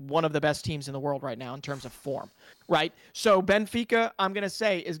one of the best teams in the world right now in terms of form, right? So Benfica, I'm going to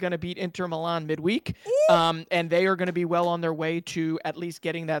say, is going to beat Inter Milan midweek, and they are going to be well on their way to at least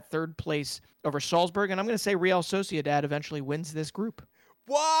getting that 3rd place over Salzburg, and I'm going to say Real Sociedad eventually wins this group.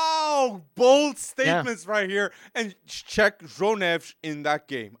 Wow, bold statements right here, and check João Neves in that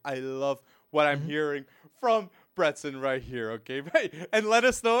game. I love what I'm hearing from Breton right here, okay? And let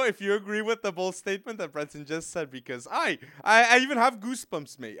us know if you agree with the bold statement that Breton just said, because I even have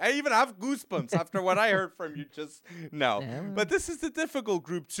goosebumps, mate. I even have goosebumps after what I heard from you just now. Yeah, well. But this is the difficult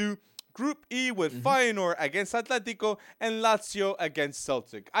Group 2. Group E with Feyenoord against Atletico and Lazio against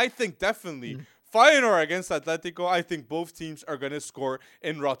Celtic. I think definitely Feyenoord against Atletico, I think both teams are going to score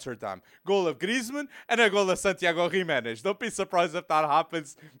in Rotterdam. Goal of Griezmann and a goal of Santiago Gimenez. Don't be surprised if that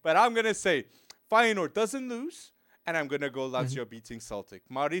happens. But I'm going to say Feyenoord doesn't lose, and I'm going to go Lazio beating Celtic.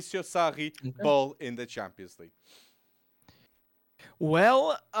 Mauricio Sarri, ball in the Champions League.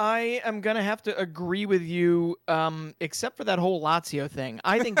 Well, I am going to have to agree with you, except for that whole Lazio thing.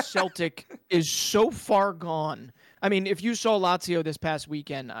 I think Celtic is so far gone. I mean, if you saw Lazio this past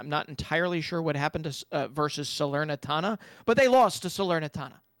weekend, I'm not entirely sure what happened to versus Salernitana, but they lost to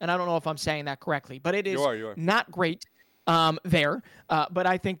Salernitana. And I don't know if I'm saying that correctly, but it is You are. not great there. But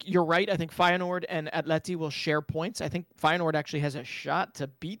I think you're right. I think Feyenoord and Atleti will share points. I think Feyenoord actually has a shot to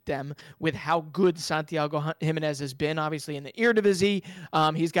beat them with how good Santiago Gimenez has been, obviously, in the Eredivisie.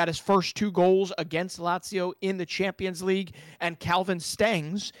 He's got his first 2 goals against Lazio in the Champions League, and Calvin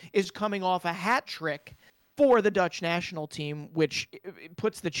Stengs is coming off a hat trick for the Dutch national team, which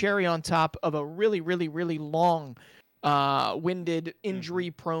puts the cherry on top of a really, really, really long winded,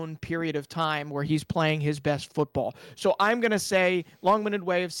 injury-prone period of time where he's playing his best football. So I'm going to say, long-winded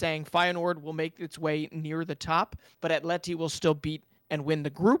way of saying Feyenoord will make its way near the top, but Atleti will still beat and win the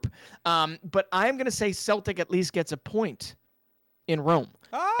group. But I'm going to say Celtic at least gets a point in Rome.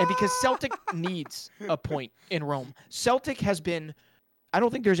 And because Celtic needs a point in Rome. Celtic has been, I don't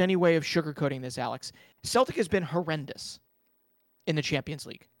think there's any way of sugarcoating this, Alex. Celtic has been horrendous in the Champions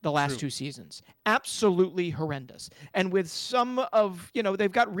League the last 2 seasons. Absolutely horrendous. And with some of,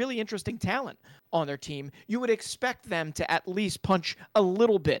 they've got really interesting talent on their team. You would expect them to at least punch a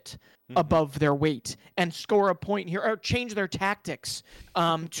little bit above their weight and score a point here, or change their tactics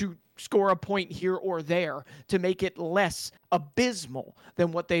to score a point here or there to make it less abysmal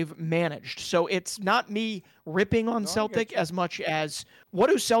than what they've managed. So it's not me ripping on Celtic as much as, what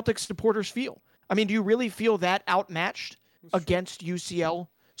do Celtic supporters feel? I mean, do you really feel that outmatched against UCL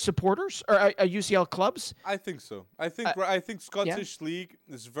supporters or UCL clubs? I think so. I think Scottish League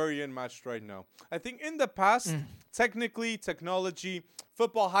is very unmatched right now. I think in the past, technically, technology,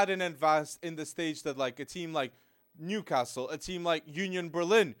 football hadn't advanced in the stage that like a team like Newcastle, a team like Union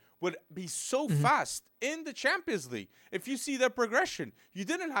Berlin would be so fast in the Champions League. If you see their progression, you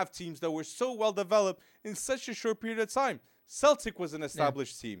didn't have teams that were so well developed in such a short period of time. Celtic was an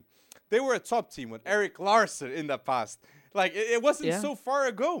established team. They were a top team with Eric Larsson in the past. Like, it wasn't so far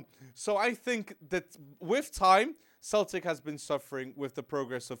ago. So I think that with time, Celtic has been suffering with the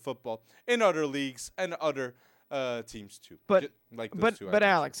progress of football in other leagues and other teams too. But But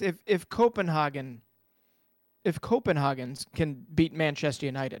Alex, if Copenhagen can beat Manchester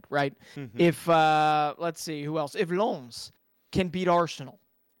United, right? If let's see who else. If Lens can beat Arsenal,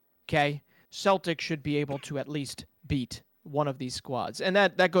 okay, Celtic should be able to at least beat one of these squads. And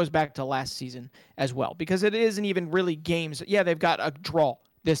that goes back to last season as well, because it isn't even really games. Yeah, they've got a draw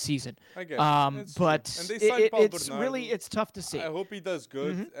this season. I guess. But it's really, it's tough to see. I hope he does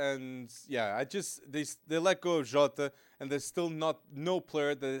good. And yeah, they let go of Jota, and there's still no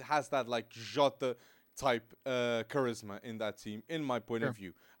player that has that like Jota type charisma in that team, in my point of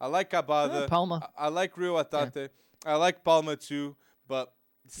view. I like Abada. Palma. I like Rio Atate. I like Palma too, but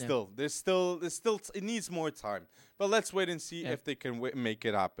still, it needs more time. But let's wait and see if they can make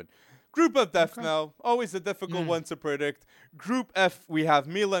it happen. Group of death now, always a difficult one to predict. Group F, we have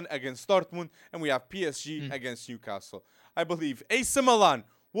Milan against Dortmund, and we have PSG against Newcastle. I believe AC Milan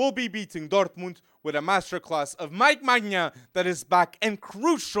will be beating Dortmund with a masterclass of Mike Maignan that is back and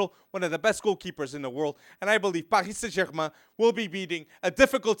crucial, one of the best goalkeepers in the world. And I believe Paris Saint-Germain will be beating a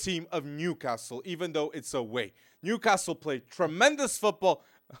difficult team of Newcastle, even though it's away. Newcastle played tremendous football,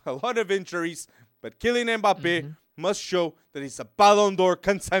 a lot of injuries, but Kylian Mbappe must show that he's a Ballon d'Or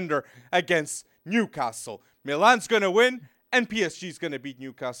contender against Newcastle. Milan's going to win, and PSG's going to beat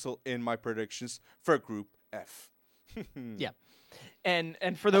Newcastle in my predictions for Group F. Yeah. And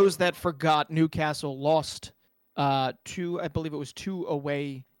for those that forgot, Newcastle lost I believe it was 2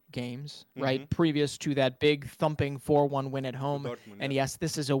 away games, right? Previous to that big thumping 4-1 win at home. And yes,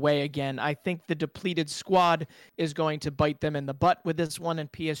 this is away again. I think the depleted squad is going to bite them in the butt with this one,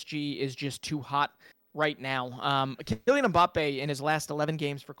 and PSG is just too hot right now. Kylian Mbappe in his last 11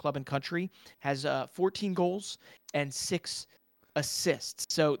 games for club and country has 14 goals and 6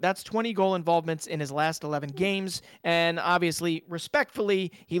 assists. So that's 20 goal involvements in his last 11 games. And obviously,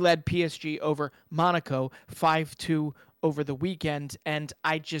 respectfully, he led PSG over Monaco 5-2 over the weekend, and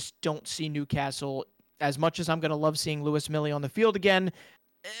I just don't see Newcastle. As much as I'm going to love seeing Lewis Millie on the field again,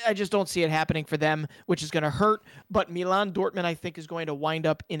 I just don't see it happening for them, which is going to hurt. But Milan-Dortmund, I think, is going to wind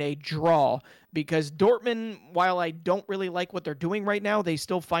up in a draw because Dortmund, while I don't really like what they're doing right now, they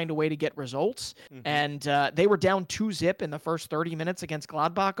still find a way to get results. Mm-hmm. And they were down 2-0 in the first 30 minutes against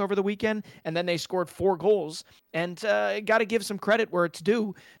Gladbach over the weekend, and then they scored 4 goals. And got to give some credit where it's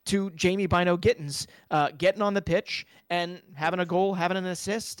due to Jamie Bino Gittins getting on the pitch and having a goal, having an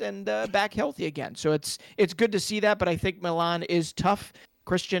assist, and back healthy again. So it's good to see that, but I think Milan is tough.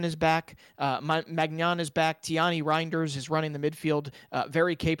 Christian is back. Magnan is back. Tiani Reinders is running the midfield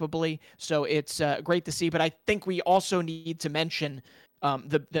very capably. So it's great to see. But I think we also need to mention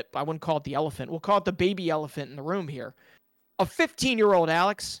the I wouldn't call it the elephant. We'll call it the baby elephant in the room here. A 15-year-old,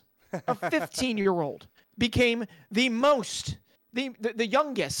 Alex, a 15-year-old became the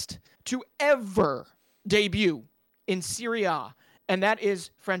youngest to ever debut in Serie A, and that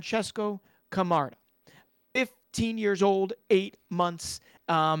is Francesco Camarda. 15 years old, 8 months,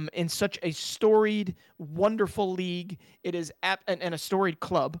 in such a storied, wonderful league. It is and a storied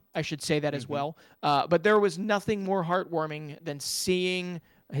club, I should say that as well. But there was nothing more heartwarming than seeing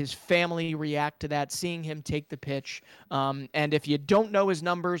his family react to that, seeing him take the pitch. And if you don't know his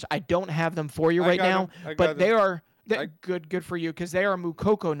numbers, I don't have them for you right now, but they are good for you because they are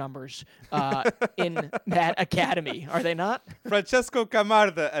Mukoko numbers in that academy, are they not? Francesco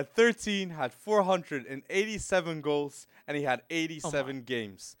Camarda at 13 had 487 goals and he had 87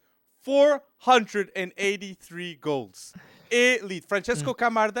 games. 483 goals. Elite. Francesco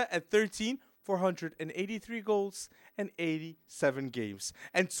Camarda at 13, 483 goals and 87 games.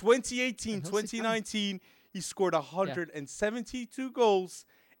 And 2018, 2019, he scored 172 goals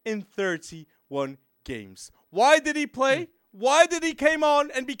in 31 games. Why did he play? Why did he came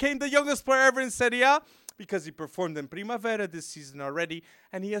on and became the youngest player ever in Serie A? Because he performed in Primavera this season already,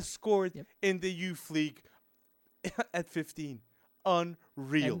 and he has scored in the Youth League at 15.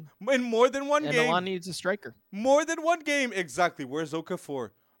 Unreal. In more than one game. And Milan needs a striker. More than one game. Exactly. Where's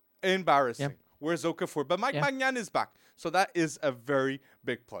Okafor? Embarrassing. Yep. Where's Okafor? But Mike Magnan is back. So that is a very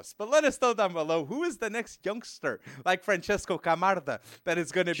big plus. But let us know down below, who is the next youngster like Francesco Camarda that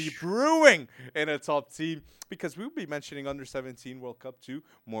is going to be brewing in a top team? Because we'll be mentioning under 17 World Cup 2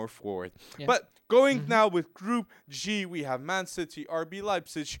 more forward. Yeah. But going now with Group G, we have Man City, RB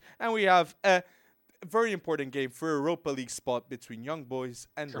Leipzig, and we have a very important game for Europa League spot between Young Boys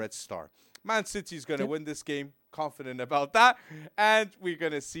and Red Star. Man City is going to win this game. Confident about that. And we're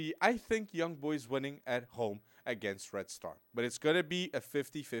going to see, I think, Young Boys winning at home against Red Star. But it's going to be a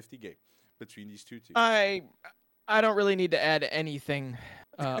 50-50 game between these two teams. I don't really need to add anything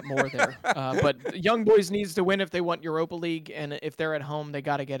more there. But Young Boys needs to win if they want Europa League, and if they're at home, they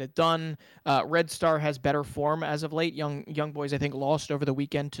got to get it done. Red Star has better form as of late. Young Boys, I think, lost over the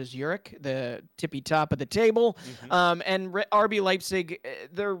weekend to Zurich, the tippy top of the table. And RB Leipzig,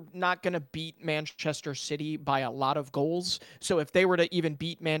 they're not going to beat Manchester City by a lot of goals. So if they were to even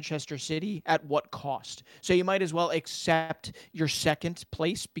beat Manchester City, at what cost? So you might as well accept your second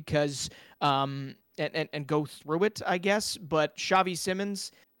place because and go through it, I guess. But Xavi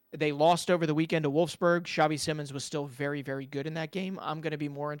Simons, they lost over the weekend to Wolfsburg. Xavi Simons was still very, very good in that game. I'm going to be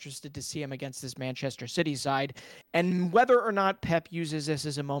more interested to see him against this Manchester City side and whether or not Pep uses this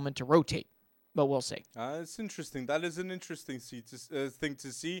as a moment to rotate. But we'll see. It's interesting. That is an interesting thing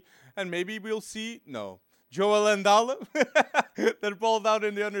to see. And maybe we'll see, Joel Endala that balled out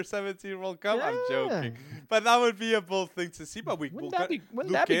in the Under-17 World Cup. Yeah. I'm joking. But that would be a bold thing to see. But wouldn't that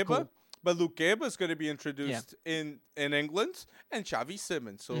be cool? But Luke Keba is going to be introduced in England, and Xavi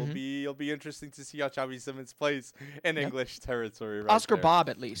Simons. So it'll be interesting to see how Xavi Simons plays in English territory. Right Oscar there. Bob,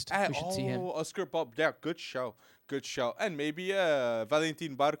 at least. We should see him. Oscar Bob. Yeah, good show. And maybe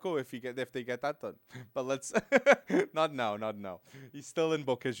Valentin Barco if they get that done. But let's not now. He's still in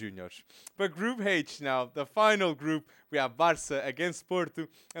Boca Juniors. But Group H now, the final group, we have Barca against Porto,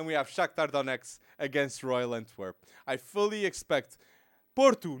 and we have Shakhtar Donetsk against Royal Antwerp. I fully expect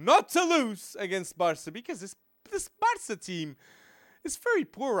Porto not to lose against Barca because this Barca team is very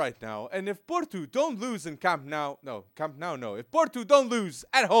poor right now. And if Porto don't lose in Camp Nou. If Porto don't lose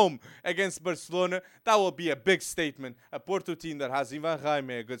at home against Barcelona, that will be a big statement. A Porto team that has Ivan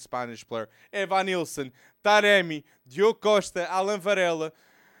Jaime, a good Spanish player, Evan Nilsson, Taremi, Diogo Costa, Alan Varela.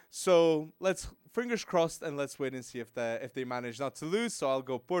 So fingers crossed, and let's wait and see if they manage not to lose. So I'll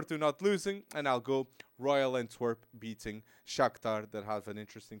go Porto not losing, and I'll go Royal Antwerp beating Shakhtar that have an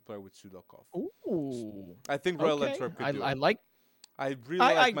interesting player with Sudakov. Ooh. I think Royal Antwerp could do it. I really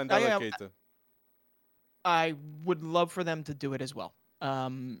like Mandela Keita. I would love for them to do it as well.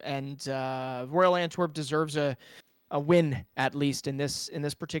 And Royal Antwerp deserves a win, at least in this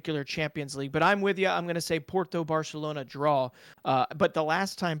particular Champions League. But I'm with you. I'm going to say Porto-Barcelona draw. But the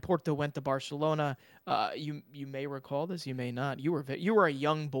last time Porto went to Barcelona, you may recall this, you may not. You were a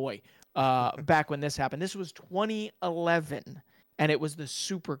young boy back when this happened. This was 2011. And it was the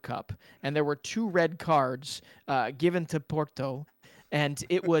Super Cup. And there were 2 red cards given to Porto. And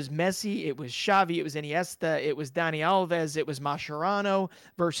it was Messi, it was Xavi, it was Iniesta, it was Dani Alves, it was Mascherano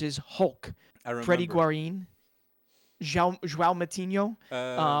versus Hulk. Freddie Guarín, João Matinho,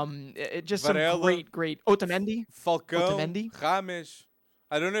 just Varela, some great Otamendi, Falcão, James.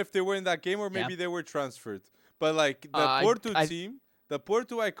 I don't know if they were in that game or maybe they were transferred. But like the Porto team, the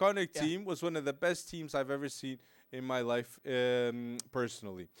Porto iconic team was one of the best teams I've ever seen in my life,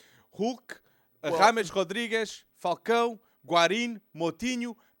 personally. Hulk, James Rodrigues, Falcão, Guarín,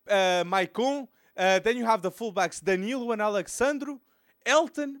 Moutinho, Maicon. Then you have the fullbacks, Danilo and Alexandro,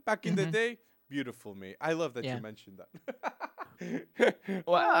 Elton back in the day. Beautiful, mate. I love that you mentioned that.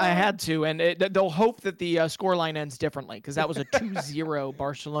 Well, I had to, and they'll hope that the scoreline ends differently because that was a 2-0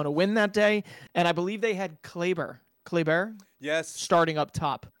 Barcelona win that day, and I believe they had Kleber, yes, starting up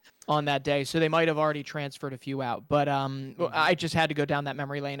top on that day, so they might have already transferred a few out. But I just had to go down that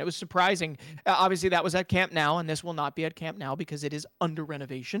memory lane. It was surprising. Obviously, that was at Camp Nou, and this will not be at Camp Nou because it is under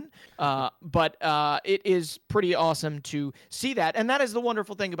renovation. But it is pretty awesome to see that, and that is the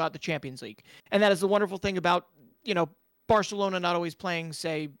wonderful thing about the Champions League, and that is the wonderful thing about Barcelona not always playing,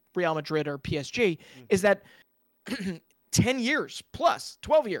 say, Real Madrid or PSG, is that 10 years plus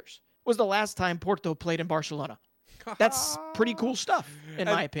 12 years was the last time Porto played in Barcelona. That's pretty cool stuff, in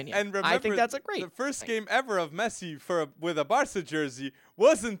my opinion. And remember, I think that's a great. The first game ever of Messi with a Barca jersey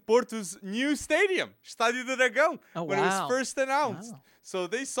was in Porto's new stadium, Estádio do Dragão, when it was first announced. Wow. So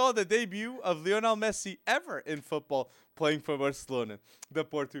they saw the debut of Lionel Messi ever in football playing for Barcelona, the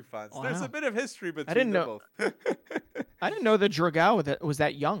Porto fans. Wow. There's a bit of history between them both. I didn't know that Dragão was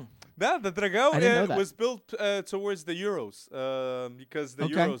that young. Yeah, the Dragão was built towards the Euros because the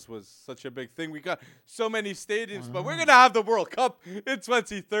Euros was such a big thing. We got so many stadiums, but we're going to have the World Cup in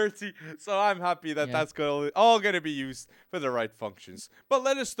 2030. So I'm happy that that's all going to be used for the right functions. But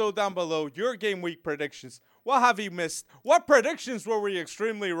let us know down below your game week predictions. What have you missed? What predictions were we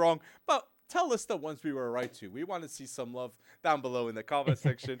extremely wrong? But tell us the ones we were right to. We want to see some love down below in the comment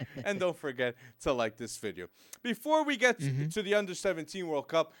section. And don't forget to like this video. Before we get to the Under-17 World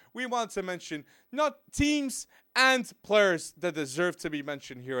Cup, we want to mention not teams and players that deserve to be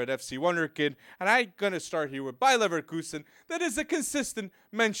mentioned here at FC Wonderkid. And I'm going to start here with Bayer Leverkusen. That is a consistent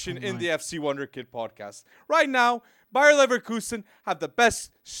mention in the FC Wonderkid podcast. Right now, Bayer Leverkusen have the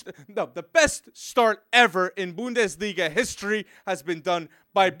best start ever in Bundesliga history has been done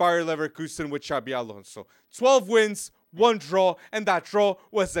by Bayer Leverkusen with Xabi Alonso. 12 wins, 1 draw, and that draw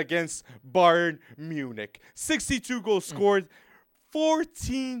was against Bayern Munich. 62 goals scored,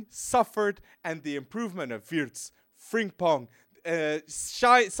 14 suffered, and the improvement of Wirtz, Frimpong,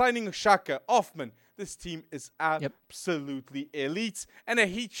 signing Xhaka, Hoffman. This team is absolutely elite. And a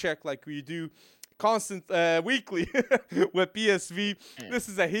heat check like we do weekly with PSV. This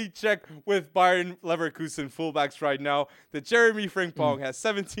is a heat check with Bayern Leverkusen fullbacks right now. The Jeremy Frimpong has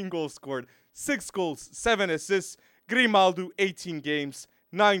 17 goals scored, 6 goals, 7 assists. Grimaldo, 18 games,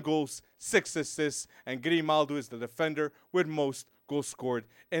 9 goals, 6 assists. And Grimaldo is the defender with most goals scored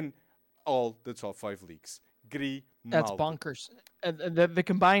in all the top 5 leagues. Grimaldo. That's bonkers. The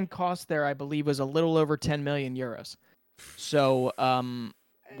combined cost there, I believe, was a little over 10 million euros. So,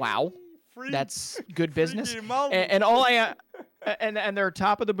 wow. That's good business. And they're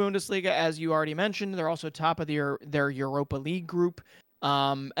top of the Bundesliga, as you already mentioned. They're also top of their Europa League group.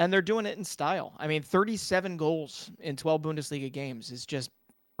 And they're doing it in style. I mean, 37 goals in 12 Bundesliga games is just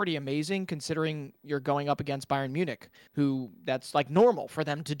pretty amazing considering you're going up against Bayern Munich, who that's like normal for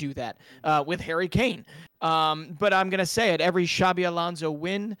them to do that with Harry Kane. But I'm going to say it, every Xabi Alonso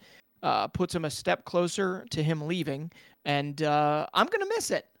win puts him a step closer to him leaving. And I'm going to miss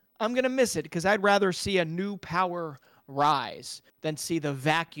it. I'm going to miss it because I'd rather see a new power rise than see the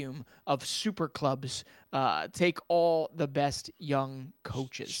vacuum of super clubs take all the best young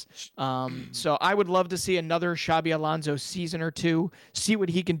coaches. So I would love to see another Xabi Alonso season or two, see what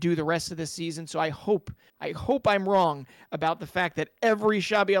he can do the rest of the season. So I hope I'm wrong about the fact that every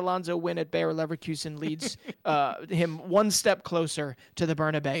Xabi Alonso win at Bayer Leverkusen leads him one step closer to the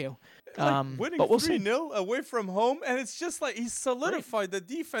Bernabeu. Winning 3-0 away from home, and it's just like he's solidified the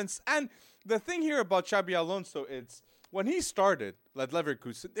defense. And the thing here about Xabi Alonso is when he started at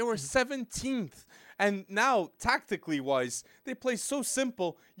Leverkusen, they were 17th. And now, tactically wise, they play so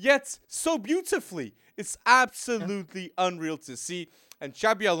simple, yet so beautifully. It's absolutely unreal to see. And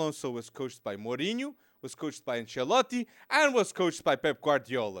Xabi Alonso was coached by Mourinho, was coached by Ancelotti and was coached by Pep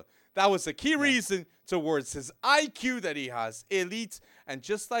Guardiola. That was a key reason towards his IQ that he has, elite. And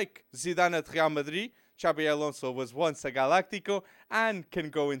just like Zidane at Real Madrid, Xabi Alonso was once a Galactico and can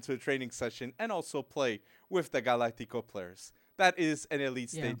go into a training session and also play with the Galactico players. That is an elite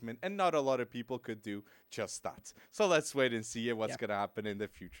statement, and not a lot of people could do just that. So let's wait and see what's going to happen in the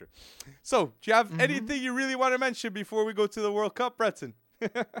future. So, do you have anything you really want to mention before we go to the World Cup, Breton?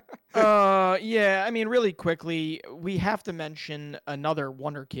 Yeah, I mean, really quickly, we have to mention another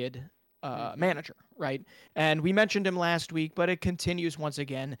Wonderkid manager, right? And we mentioned him last week, but it continues once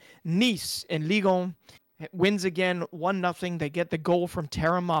again. Nice in Ligue 1 wins again 1-0. They get the goal from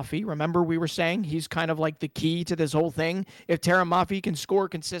Terem Moffi. Remember, we were saying he's kind of like the key to this whole thing. If Terem Moffi can score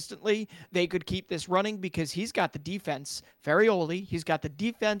consistently, they could keep this running because he's got the defense, Farioli, he's got the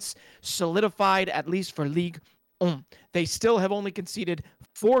defense solidified, at least for Ligue 1. They still have only conceded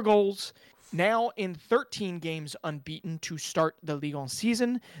 4 goals. Now in 13 games unbeaten to start the Ligue 1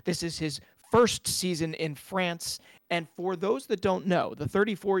 season. This is his first season in France. And for those that don't know, the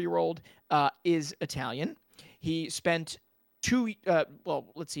 34-year-old is Italian. He spent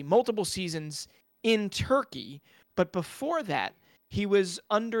multiple seasons in Turkey. But before that, he was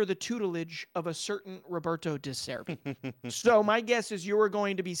under the tutelage of a certain Roberto De Zerbi. So my guess is you are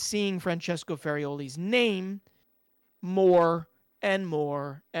going to be seeing Francesco Farioli's name more and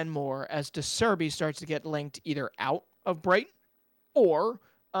more and more as De Zerbi starts to get linked either out of Brighton or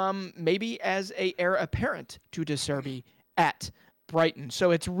maybe as a heir apparent to De Zerbi at Brighton.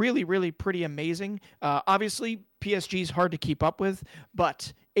 So it's really, really pretty amazing. Obviously, PSG is hard to keep up with,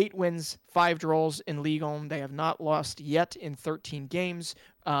 but 8 wins, 5 draws in Ligue 1. They have not lost yet in 13 games.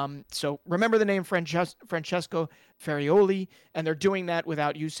 So remember the name Francesco Farioli, and they're doing that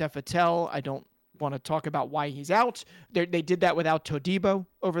without Youssef Attel. I don't want to talk about why he's out. They did that without Todibo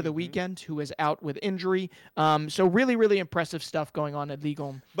over the weekend, who is out with injury. So really, really impressive stuff going on at Ligue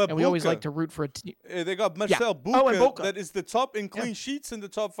 1. But and we always like to root for a team. They got Marcel Buca, that is the top in clean sheets in the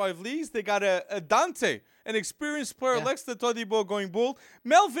top 5 leagues. They got a Dante, an experienced player, Lex the Todibo going bull.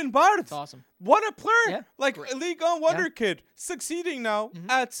 Melvin Bard. That's awesome. What a player. Yeah. Like a Ligue 1 Wonderkid, succeeding now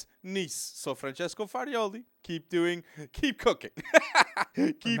at Nice. So Francesco Farioli, keep cooking.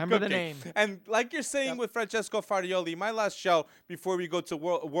 Remember the name. And like you're saying with Francesco Farioli, my last shout before we go to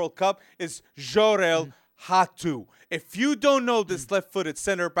World Cup is Jorel Hatu. If you don't know this left-footed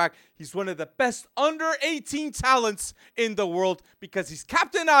center back, he's one of the best under-18 talents in the world because he's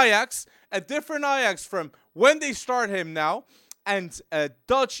captain Ajax, a different Ajax from when they start him now, and a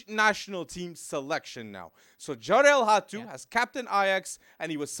Dutch national team selection now. So Jorel Hatu has captain Ajax,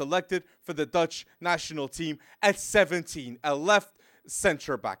 and he was selected for the Dutch national team at 17, a left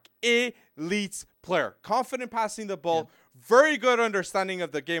center back. Elite player. Confident passing the ball. Very good understanding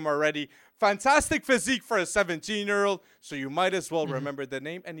of the game already. Fantastic physique for a 17-year-old. So you might as well remember the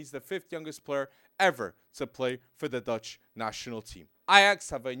name. And he's the 5th youngest player ever to play for the Dutch national team.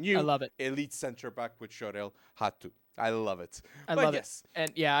 Ajax have a new elite center back with Jorel Hatu. I love it. I love it.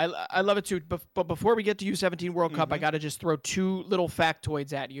 And I love it too. But before we get to U17 World Cup, I got to just throw 2 little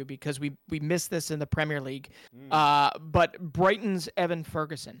factoids at you because we missed this in the Premier League. But Brighton's Evan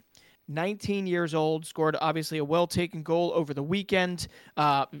Ferguson, 19 years old, scored obviously a well-taken goal over the weekend.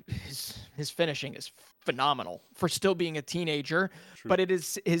 His finishing is phenomenal for still being a teenager. True. But it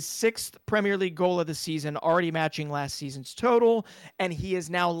is his 6th Premier League goal of the season, already matching last season's total. And he is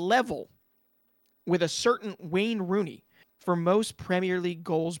now level with a certain Wayne Rooney for most Premier League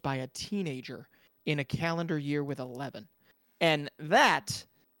goals by a teenager in a calendar year with 11. And that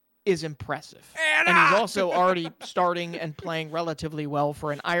is impressive. And he's also already starting and playing relatively well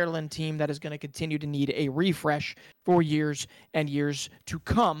for an Ireland team that is going to continue to need a refresh for years and years to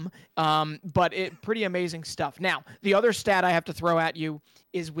come. But pretty amazing stuff. Now, the other stat I have to throw at you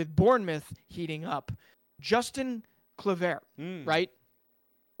is with Bournemouth heating up, Justin Kluivert, right?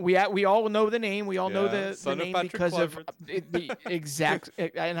 We all know the name. We all know the name because of the exact.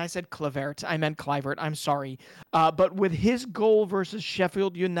 And I said Kluivert. I meant Kluivert. I'm sorry. But with his goal versus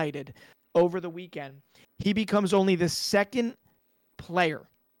Sheffield United over the weekend, he becomes only the second player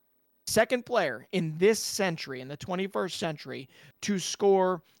in this century, in the 21st century, to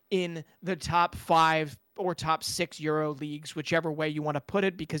score in the top 5 or top 6 Euro leagues, whichever way you want to put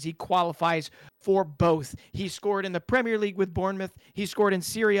it, because he qualifies for both. He scored in the Premier League with Bournemouth. He scored in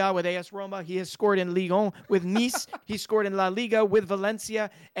Serie A with AS Roma. He has scored in Ligue 1 with Nice. He scored in La Liga with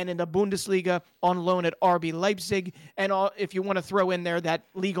Valencia and in the Bundesliga on loan at RB Leipzig. And if you want to throw in there that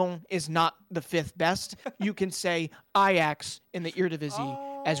Ligue 1 is not the 5th best, you can say Ajax in the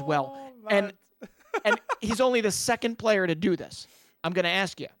Eredivisie as well. And he's only the second player to do this. I'm going to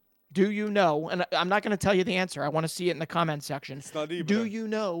ask you, Do you know? And I'm not going to tell you the answer. I want to see it in the comment section. It's not Ibra. Do you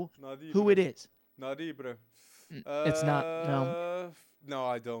know Not who Ibra. it is? Not Ibra. It's not. No. No,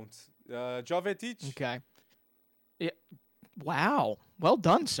 I don't. Jovetic? Okay. Yeah. Wow. Well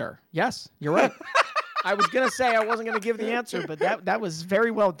done, sir. Yes, you're right. I was gonna say I wasn't gonna give the answer, but that was very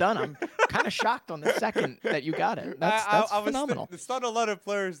well done. I'm kind of shocked on the second that you got it. That's phenomenal. It's not a lot of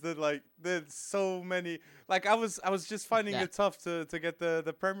players that like did so many. Like I was just finding it tough to get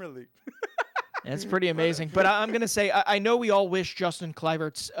the Premier League. It's pretty amazing. But I'm gonna say I know we all wish Justin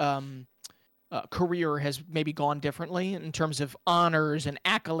Kluivert's career has maybe gone differently in terms of honors and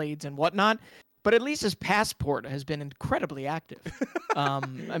accolades and whatnot. But at least his passport has been incredibly active. I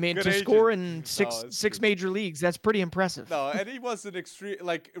mean, Good to agent. score in six major leagues, that's pretty impressive. No, and he was an extreme.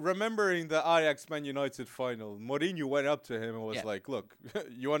 Like remembering the Ajax Man United final, Mourinho went up to him and was like, "Look,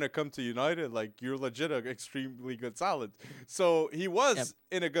 you want to come to United? Like you're legit an extremely good talent." So he was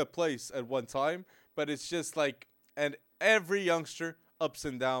in a good place at one time, but it's just like, and every youngster, ups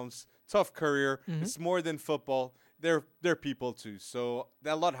and downs, tough career. Mm-hmm. It's more than football. They're people too. So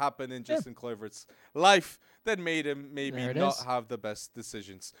a lot happened in Justin Kluivert's life that made him maybe not have the best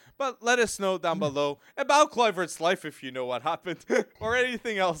decisions. But let us know down below about Kluivert's life if you know what happened or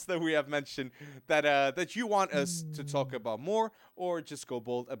anything else that we have mentioned that you want us to talk about more or just go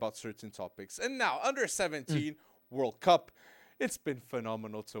bold about certain topics. And now, under 17 World Cup. It's been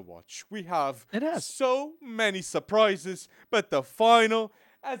phenomenal to watch. We have so many surprises, but the final,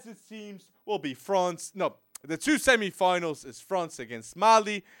 as it seems, will be France. No. The two semifinals is France against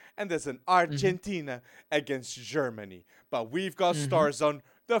Mali, and there's an Argentina against Germany. But we've got stars on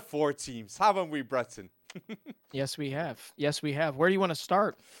the 4 teams, haven't we, Breton? Yes, we have. Yes, we have. Where do you want to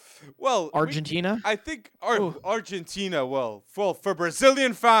start? Well, Argentina? I think Argentina, well, for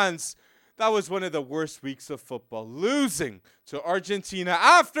Brazilian fans, that was one of the worst weeks of football. Losing to Argentina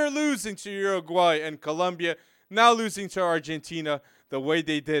after losing to Uruguay and Colombia, now losing to Argentina the way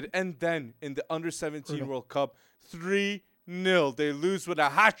they did. And then in the Under-17 World Cup, 3-0. They lose with a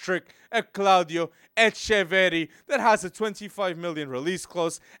hat-trick at Claudio Echeverri that has a 25 million release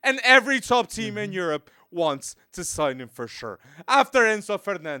clause. And every top team in Europe wants to sign him for sure. After Enzo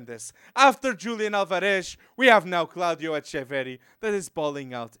Fernandez, after Julian Alvarez, we have now Claudio Echeverri that is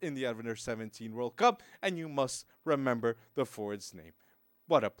balling out in the Under-17 World Cup. And you must remember the forward's name.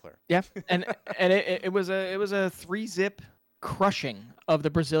 What a player. Yeah, and it was a 3-zip crushing of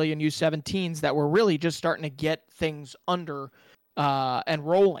the Brazilian U17s that were really just starting to get things under and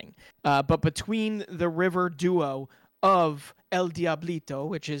rolling. But between the river duo of El Diablito,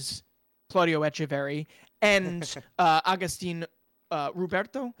 which is Claudio Echeverri, and Agustin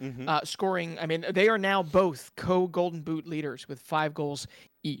Roberto, scoring, I mean, they are now both co-Golden Boot leaders with 5 goals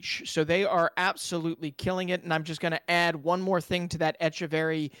each. So they are absolutely killing it. And I'm just going to add one more thing to that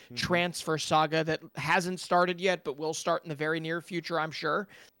Echeverri transfer saga that hasn't started yet, but will start in the very near future, I'm sure.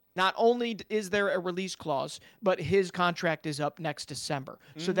 Not only is there a release clause, but his contract is up next December.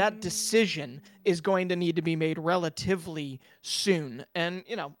 So that decision is going to need to be made relatively soon. And,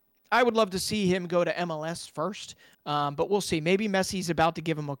 you know, I would love to see him go to MLS first, but we'll see. Maybe Messi's about to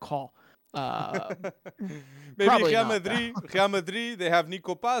give him a call. Maybe Real Madrid, they have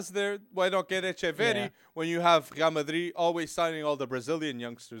Nico Paz there. Why not get Echeverri when you have Real Madrid always signing all the Brazilian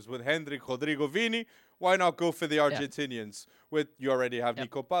youngsters with Hendrik, Rodrigo, Vini? Why not go for the Argentinians? You already have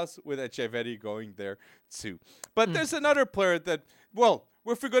Nico Paz with Echeverri going there too. But there's another player that, well,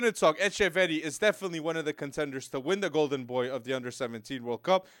 if we're going to talk, Echeverri is definitely one of the contenders to win the Golden Boy of the Under-17 World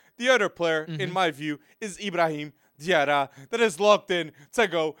Cup. The other player, in my view, is Ibrahim Diarra, that is locked in to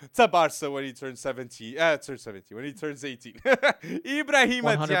go to Barca when he turns 17. When he turns 18. Ibrahim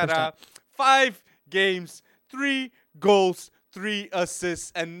Diarra, 5 games, 3 goals, 3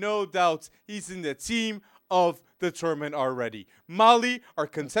 assists, and no doubt he's in the team of the tournament already. Mali are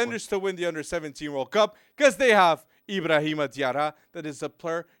contenders to win the Under-17 World Cup because they have Ibrahim Diarra. That is a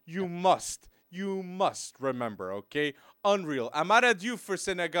player you must remember, okay? Unreal. Amara Diouf for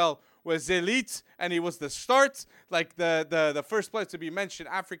Senegal was elite, and he was the start, like the first player to be mentioned,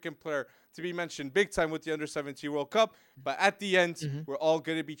 African player to be mentioned big time with the Under-17 World Cup. But at the end, we're all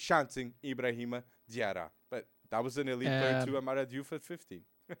going to be chanting Ibrahima Diarra. But that was an elite player too, Amara Diouf at 15.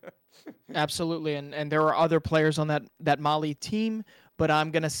 Absolutely, and there are other players on that Mali team, but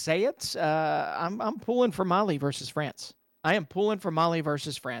I'm going to say it. I'm pulling for Mali versus France. I am pulling for Mali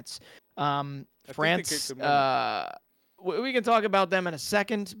versus France. France we can talk about them in a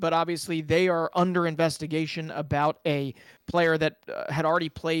second, but obviously they are under investigation about a player that had already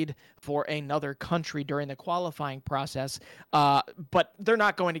played for another country during the qualifying process, but they're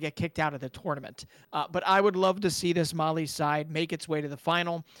not going to get kicked out of the tournament. But I would love to see this Mali side make its way to the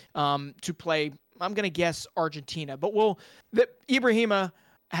final to play, I'm going to guess, Argentina. But Ibrahima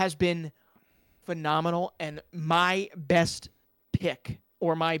has been phenomenal and my best pick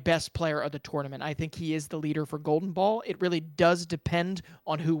or my best player of the tournament. I think he is the leader for Golden Ball. It really does depend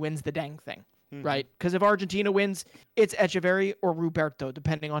on who wins the dang thing, right? Because if Argentina wins, it's Echeverri or Roberto,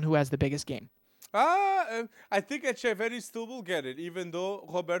 depending on who has the biggest game. I think Echeverri still will get it, even though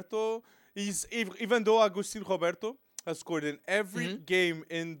Agustin Roberto has scored in every game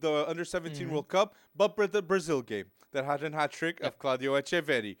in the Under-17 World Cup, but the Brazil game that had a hat-trick of Claudio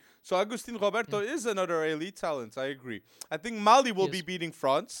Echeverri. So Agustin Roberto is another elite talent, I agree. I think Mali will be beating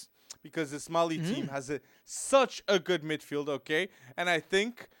France because this Mali team has such a good midfield, okay? And I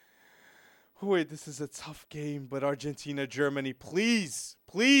think, this is a tough game, but Argentina, Germany, please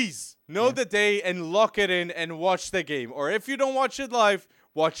know the day and lock it in and watch the game. Or if you don't watch it live,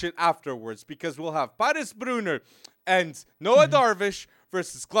 watch it afterwards because we'll have Paris Brunner and Noah Darvish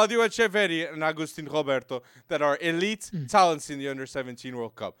versus Claudio Echeverri and Agustin Roberto that are elite talents in the Under-17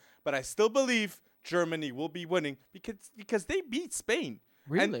 World Cup. But I still believe Germany will be winning because they beat Spain.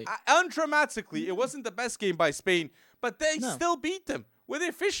 Really? And undramatically, it wasn't the best game by Spain, but they still beat them with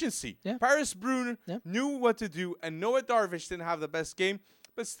efficiency. Yeah. Paris Brunner knew what to do, and Noah Darvish didn't have the best game,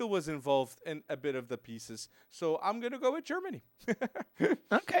 but still was involved in a bit of the pieces. So I'm going to go with Germany.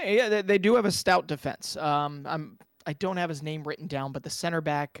 Okay, yeah, they do have a stout defense. I don't have his name written down, but the center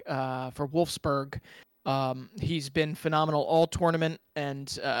back for Wolfsburg, he's been phenomenal all tournament,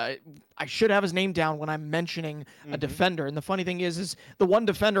 and I should have his name down when I'm mentioning a defender. And the funny thing is the one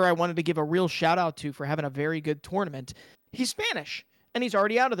defender I wanted to give a real shout out to for having a very good tournament, he's Spanish, and he's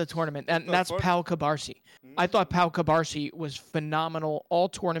already out of the tournament, and that's Pau Cabarsi. I thought Pau Cabarsi was phenomenal all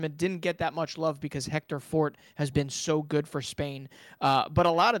tournament, didn't get that much love because Hector Fort has been so good for Spain. But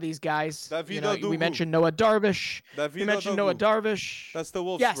a lot of these guys, we mentioned Noah Darvish. That's the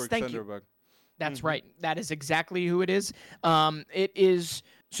Wolfsburg center back. That's right. That is exactly who it is. It is.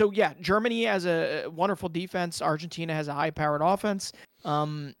 So, Germany has a wonderful defense. Argentina has a high-powered offense.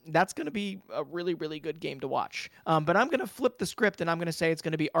 That's going to be a really, really good game to watch. But I'm going to flip the script, and I'm going to say it's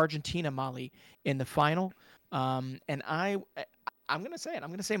going to be Argentina-Mali in the final. And I'm going to say it. I'm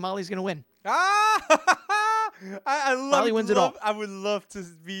going to say Mali's going to win. Mali wins it all. I would love to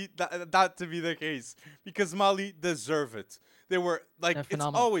be that to be the case because Mali deserve it. They were it's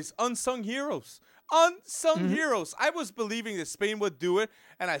always unsung heroes. Heroes. I was believing that Spain would do it,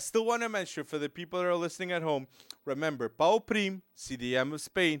 and I still want to mention for the people that are listening at home, remember Pau Prim, CDM of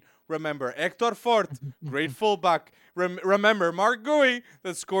Spain. Remember Hector Fort, great fullback. Remember Marc Guy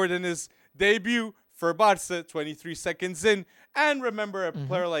that scored in his debut for Barca 23 seconds in. And remember a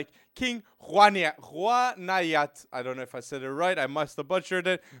player like King Juanayat. I don't know if I said it right. I must have butchered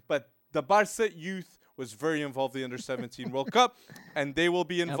it. But the Barca youth was very involved in the Under-17 World Cup, and they will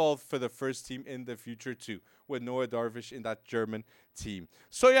be involved for the first team in the future too, with Noah Darvish in that German team.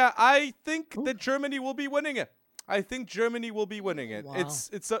 So I think that Germany will be winning it. Wow.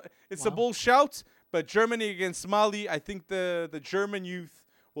 It's a bold shout, but Germany against Mali, I think the German youth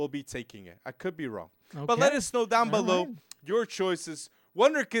will be taking it. I could be wrong. Okay. But let us know down below your choices.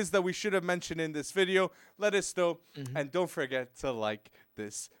 Wonderkids that we should have mentioned in this video. Let us know, and don't forget to like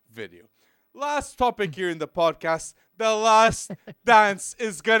this video. Last topic here in the podcast. The last dance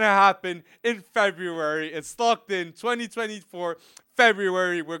is going to happen in February. It's locked in 2024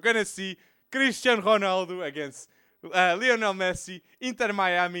 February. We're going to see Cristiano Ronaldo against Lionel Messi, Inter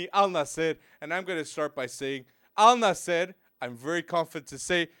Miami, Al Nassr. And I'm going to start by saying Al Nassr, I'm very confident to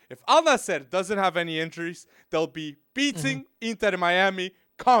say, if Al Nassr doesn't have any injuries, they'll be beating Inter Miami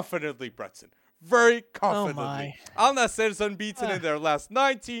confidently, Breton. Very confidently. Al Nassr is unbeaten in their last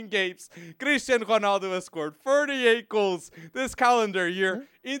 19 games. Cristiano Ronaldo has scored 38 goals this calendar year.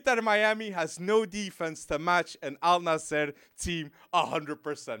 Inter Miami has no defense to match an Al Nassr team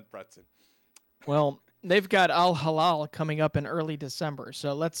 100%, Breton. Well, they've got Al Hilal coming up in early December,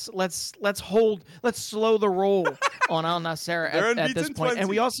 so let's slow the roll on Al Nassr at this point. 20.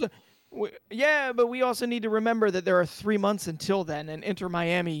 And we also need to remember that there are 3 months until then, and Inter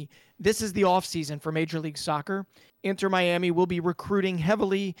Miami, this is the offseason for Major League Soccer. Inter Miami will be recruiting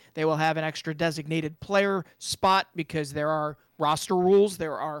heavily. They will have an extra designated player spot because there are roster rules,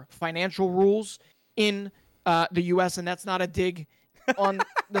 there are financial rules in the U.S., and that's not a dig on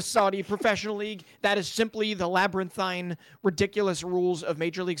the Saudi Professional League. That is simply the labyrinthine, ridiculous rules of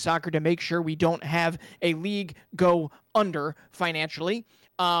Major League Soccer to make sure we don't have a league go under financially.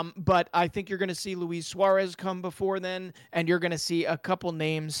 But I think you're going to see Luis Suarez come before then, and you're going to see a couple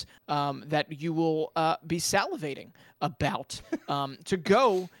names that you will be salivating about to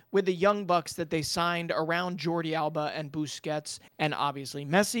go with the young bucks that they signed around Jordi Alba and Busquets and obviously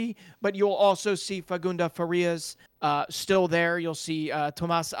Messi. But you'll also see Fagunda Farias still there. You'll see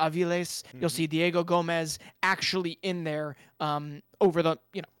Tomas Aviles. You'll see Diego Gomez actually in there over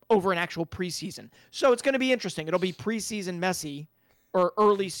an actual preseason. So it's going to be interesting. It'll be preseason Messi or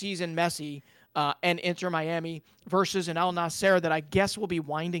early season Messi and Inter Miami versus an Al Nassr that I guess will be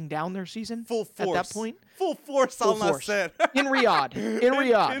winding down their season full force at that point. Full force Al Nassr in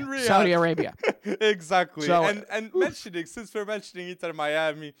Riyadh, Saudi Arabia. Exactly. So, and since we're mentioning Inter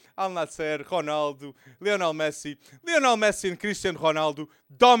Miami, Al Nassr, Ronaldo, Lionel Messi and Cristiano Ronaldo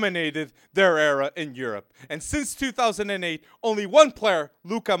dominated their era in Europe. And since 2008, only one player,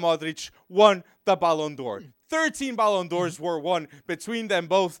 Luka Modric, won the Ballon d'Or. 13 Ballon d'Ors were won between them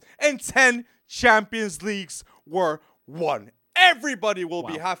both, and 10 Champions Leagues were won. Everybody will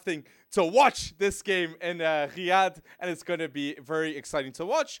be having to watch this game in Riyadh, and it's going to be very exciting to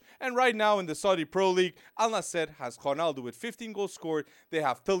watch. And right now in the Saudi Pro League, Al Nassr has Ronaldo with 15 goals scored. They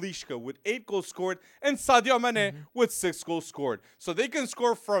have Talisca with 8 goals scored, and Sadio Mane with 6 goals scored. So they can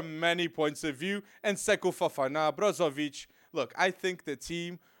score from many points of view. And Seko Fofana, Brozovic. Look, I think the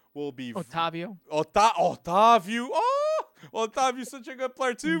team will be Otavio. Otavio. Oh, Otavio's such a good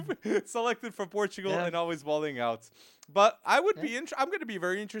player too. Selected from Portugal and always balling out. But I would be I'm going to be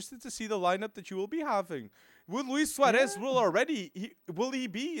very interested to see the lineup that you will be having. Will Luis Suarez will he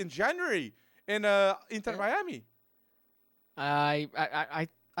be in January in Inter Miami? I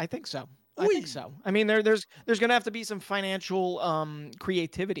think so. I think so. I mean, there's going to have to be some financial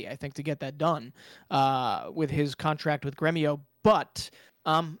creativity, I think, to get that done with his contract with Gremio. But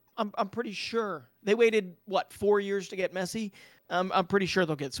I'm pretty sure they waited 4 years to get Messi. I'm pretty sure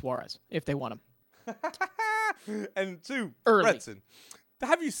they'll get Suarez if they want him. And two, early. Bretson,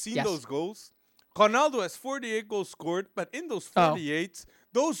 have you seen those goals? Ronaldo has 48 goals scored, but in those 48,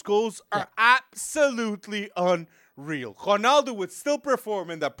 those goals are absolutely unreal. Ronaldo would still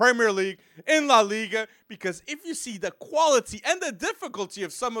perform in the Premier League, in La Liga, because if you see the quality and the difficulty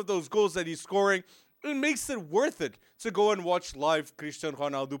of some of those goals that he's scoring, it makes it worth it to go and watch live Cristiano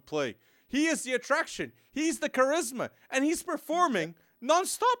Ronaldo play. He is the attraction. He's the charisma. And he's performing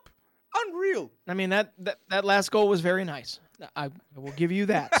nonstop. Unreal. I mean, that last goal was very nice. I will give you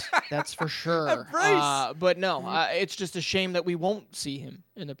that. That's for sure. But no, it's just a shame that we won't see him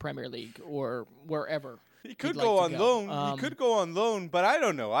in the Premier League or wherever. He could go on loan. He could go on loan, but I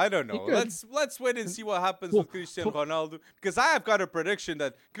don't know. Let's wait and see what happens with Cristiano Ronaldo, because I have got a prediction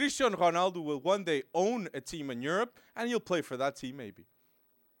that Cristiano Ronaldo will one day own a team in Europe, and he'll play for that team maybe.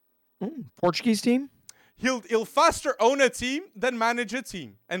 Portuguese team? He'll faster own a team than manage a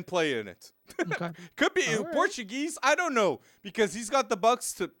team and play in it. Okay. Could be Portuguese. I don't know, because he's got the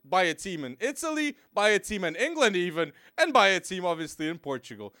bucks to buy a team in Italy, buy a team in England even, and buy a team obviously in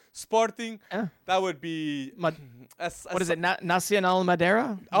Portugal. Sporting, that would be what is it? Nacional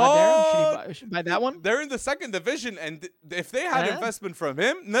Madeira? Should he buy that one? They're in the second division, and if they had investment from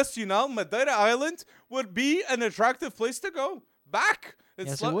him, Nacional Madeira Island would be an attractive place to go. Back.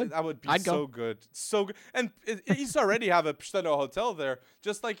 Yes, it would. That would be I'd so go. good. So good. And he's already have a Cristiano hotel there,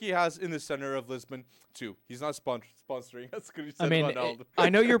 just like he has in the center of Lisbon, too. He's not sponsoring us. I mean, I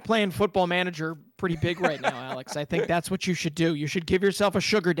know you're playing Football Manager pretty big right now, Alex. I think that's what you should do. You should give yourself a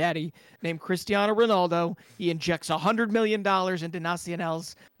sugar daddy named Cristiano Ronaldo. He injects $100 million into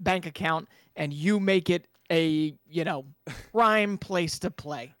Nacional's bank account, and you make it a, prime place to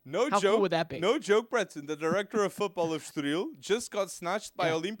play. How joke. Cool would that be? No joke, Breton. The director of football of Estoril just got snatched by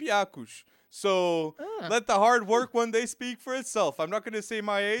Olympiacos. So let the hard work one day speak for itself. I'm not going to say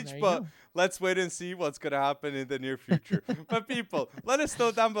my age, but let's wait and see what's going to happen in the near future. But people, let us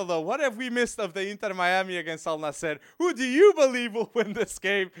know down below. What have we missed of the Inter Miami against Al Nassr? Who do you believe will win this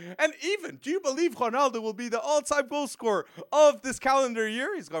game? And even, do you believe Ronaldo will be the all-time goal scorer of this calendar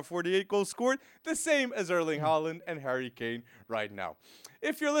year? He's got 48 goals scored, the same as Erling Haaland and Harry Kane right now.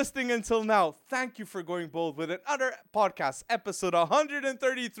 If you're listening until now, thank you for going bold with another podcast, episode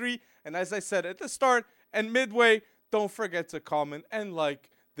 133. And as I said at the start and midway, don't forget to comment and like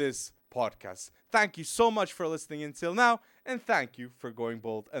this podcast. Thank you so much for listening until now, and thank you for going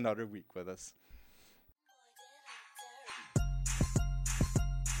bold another week with us.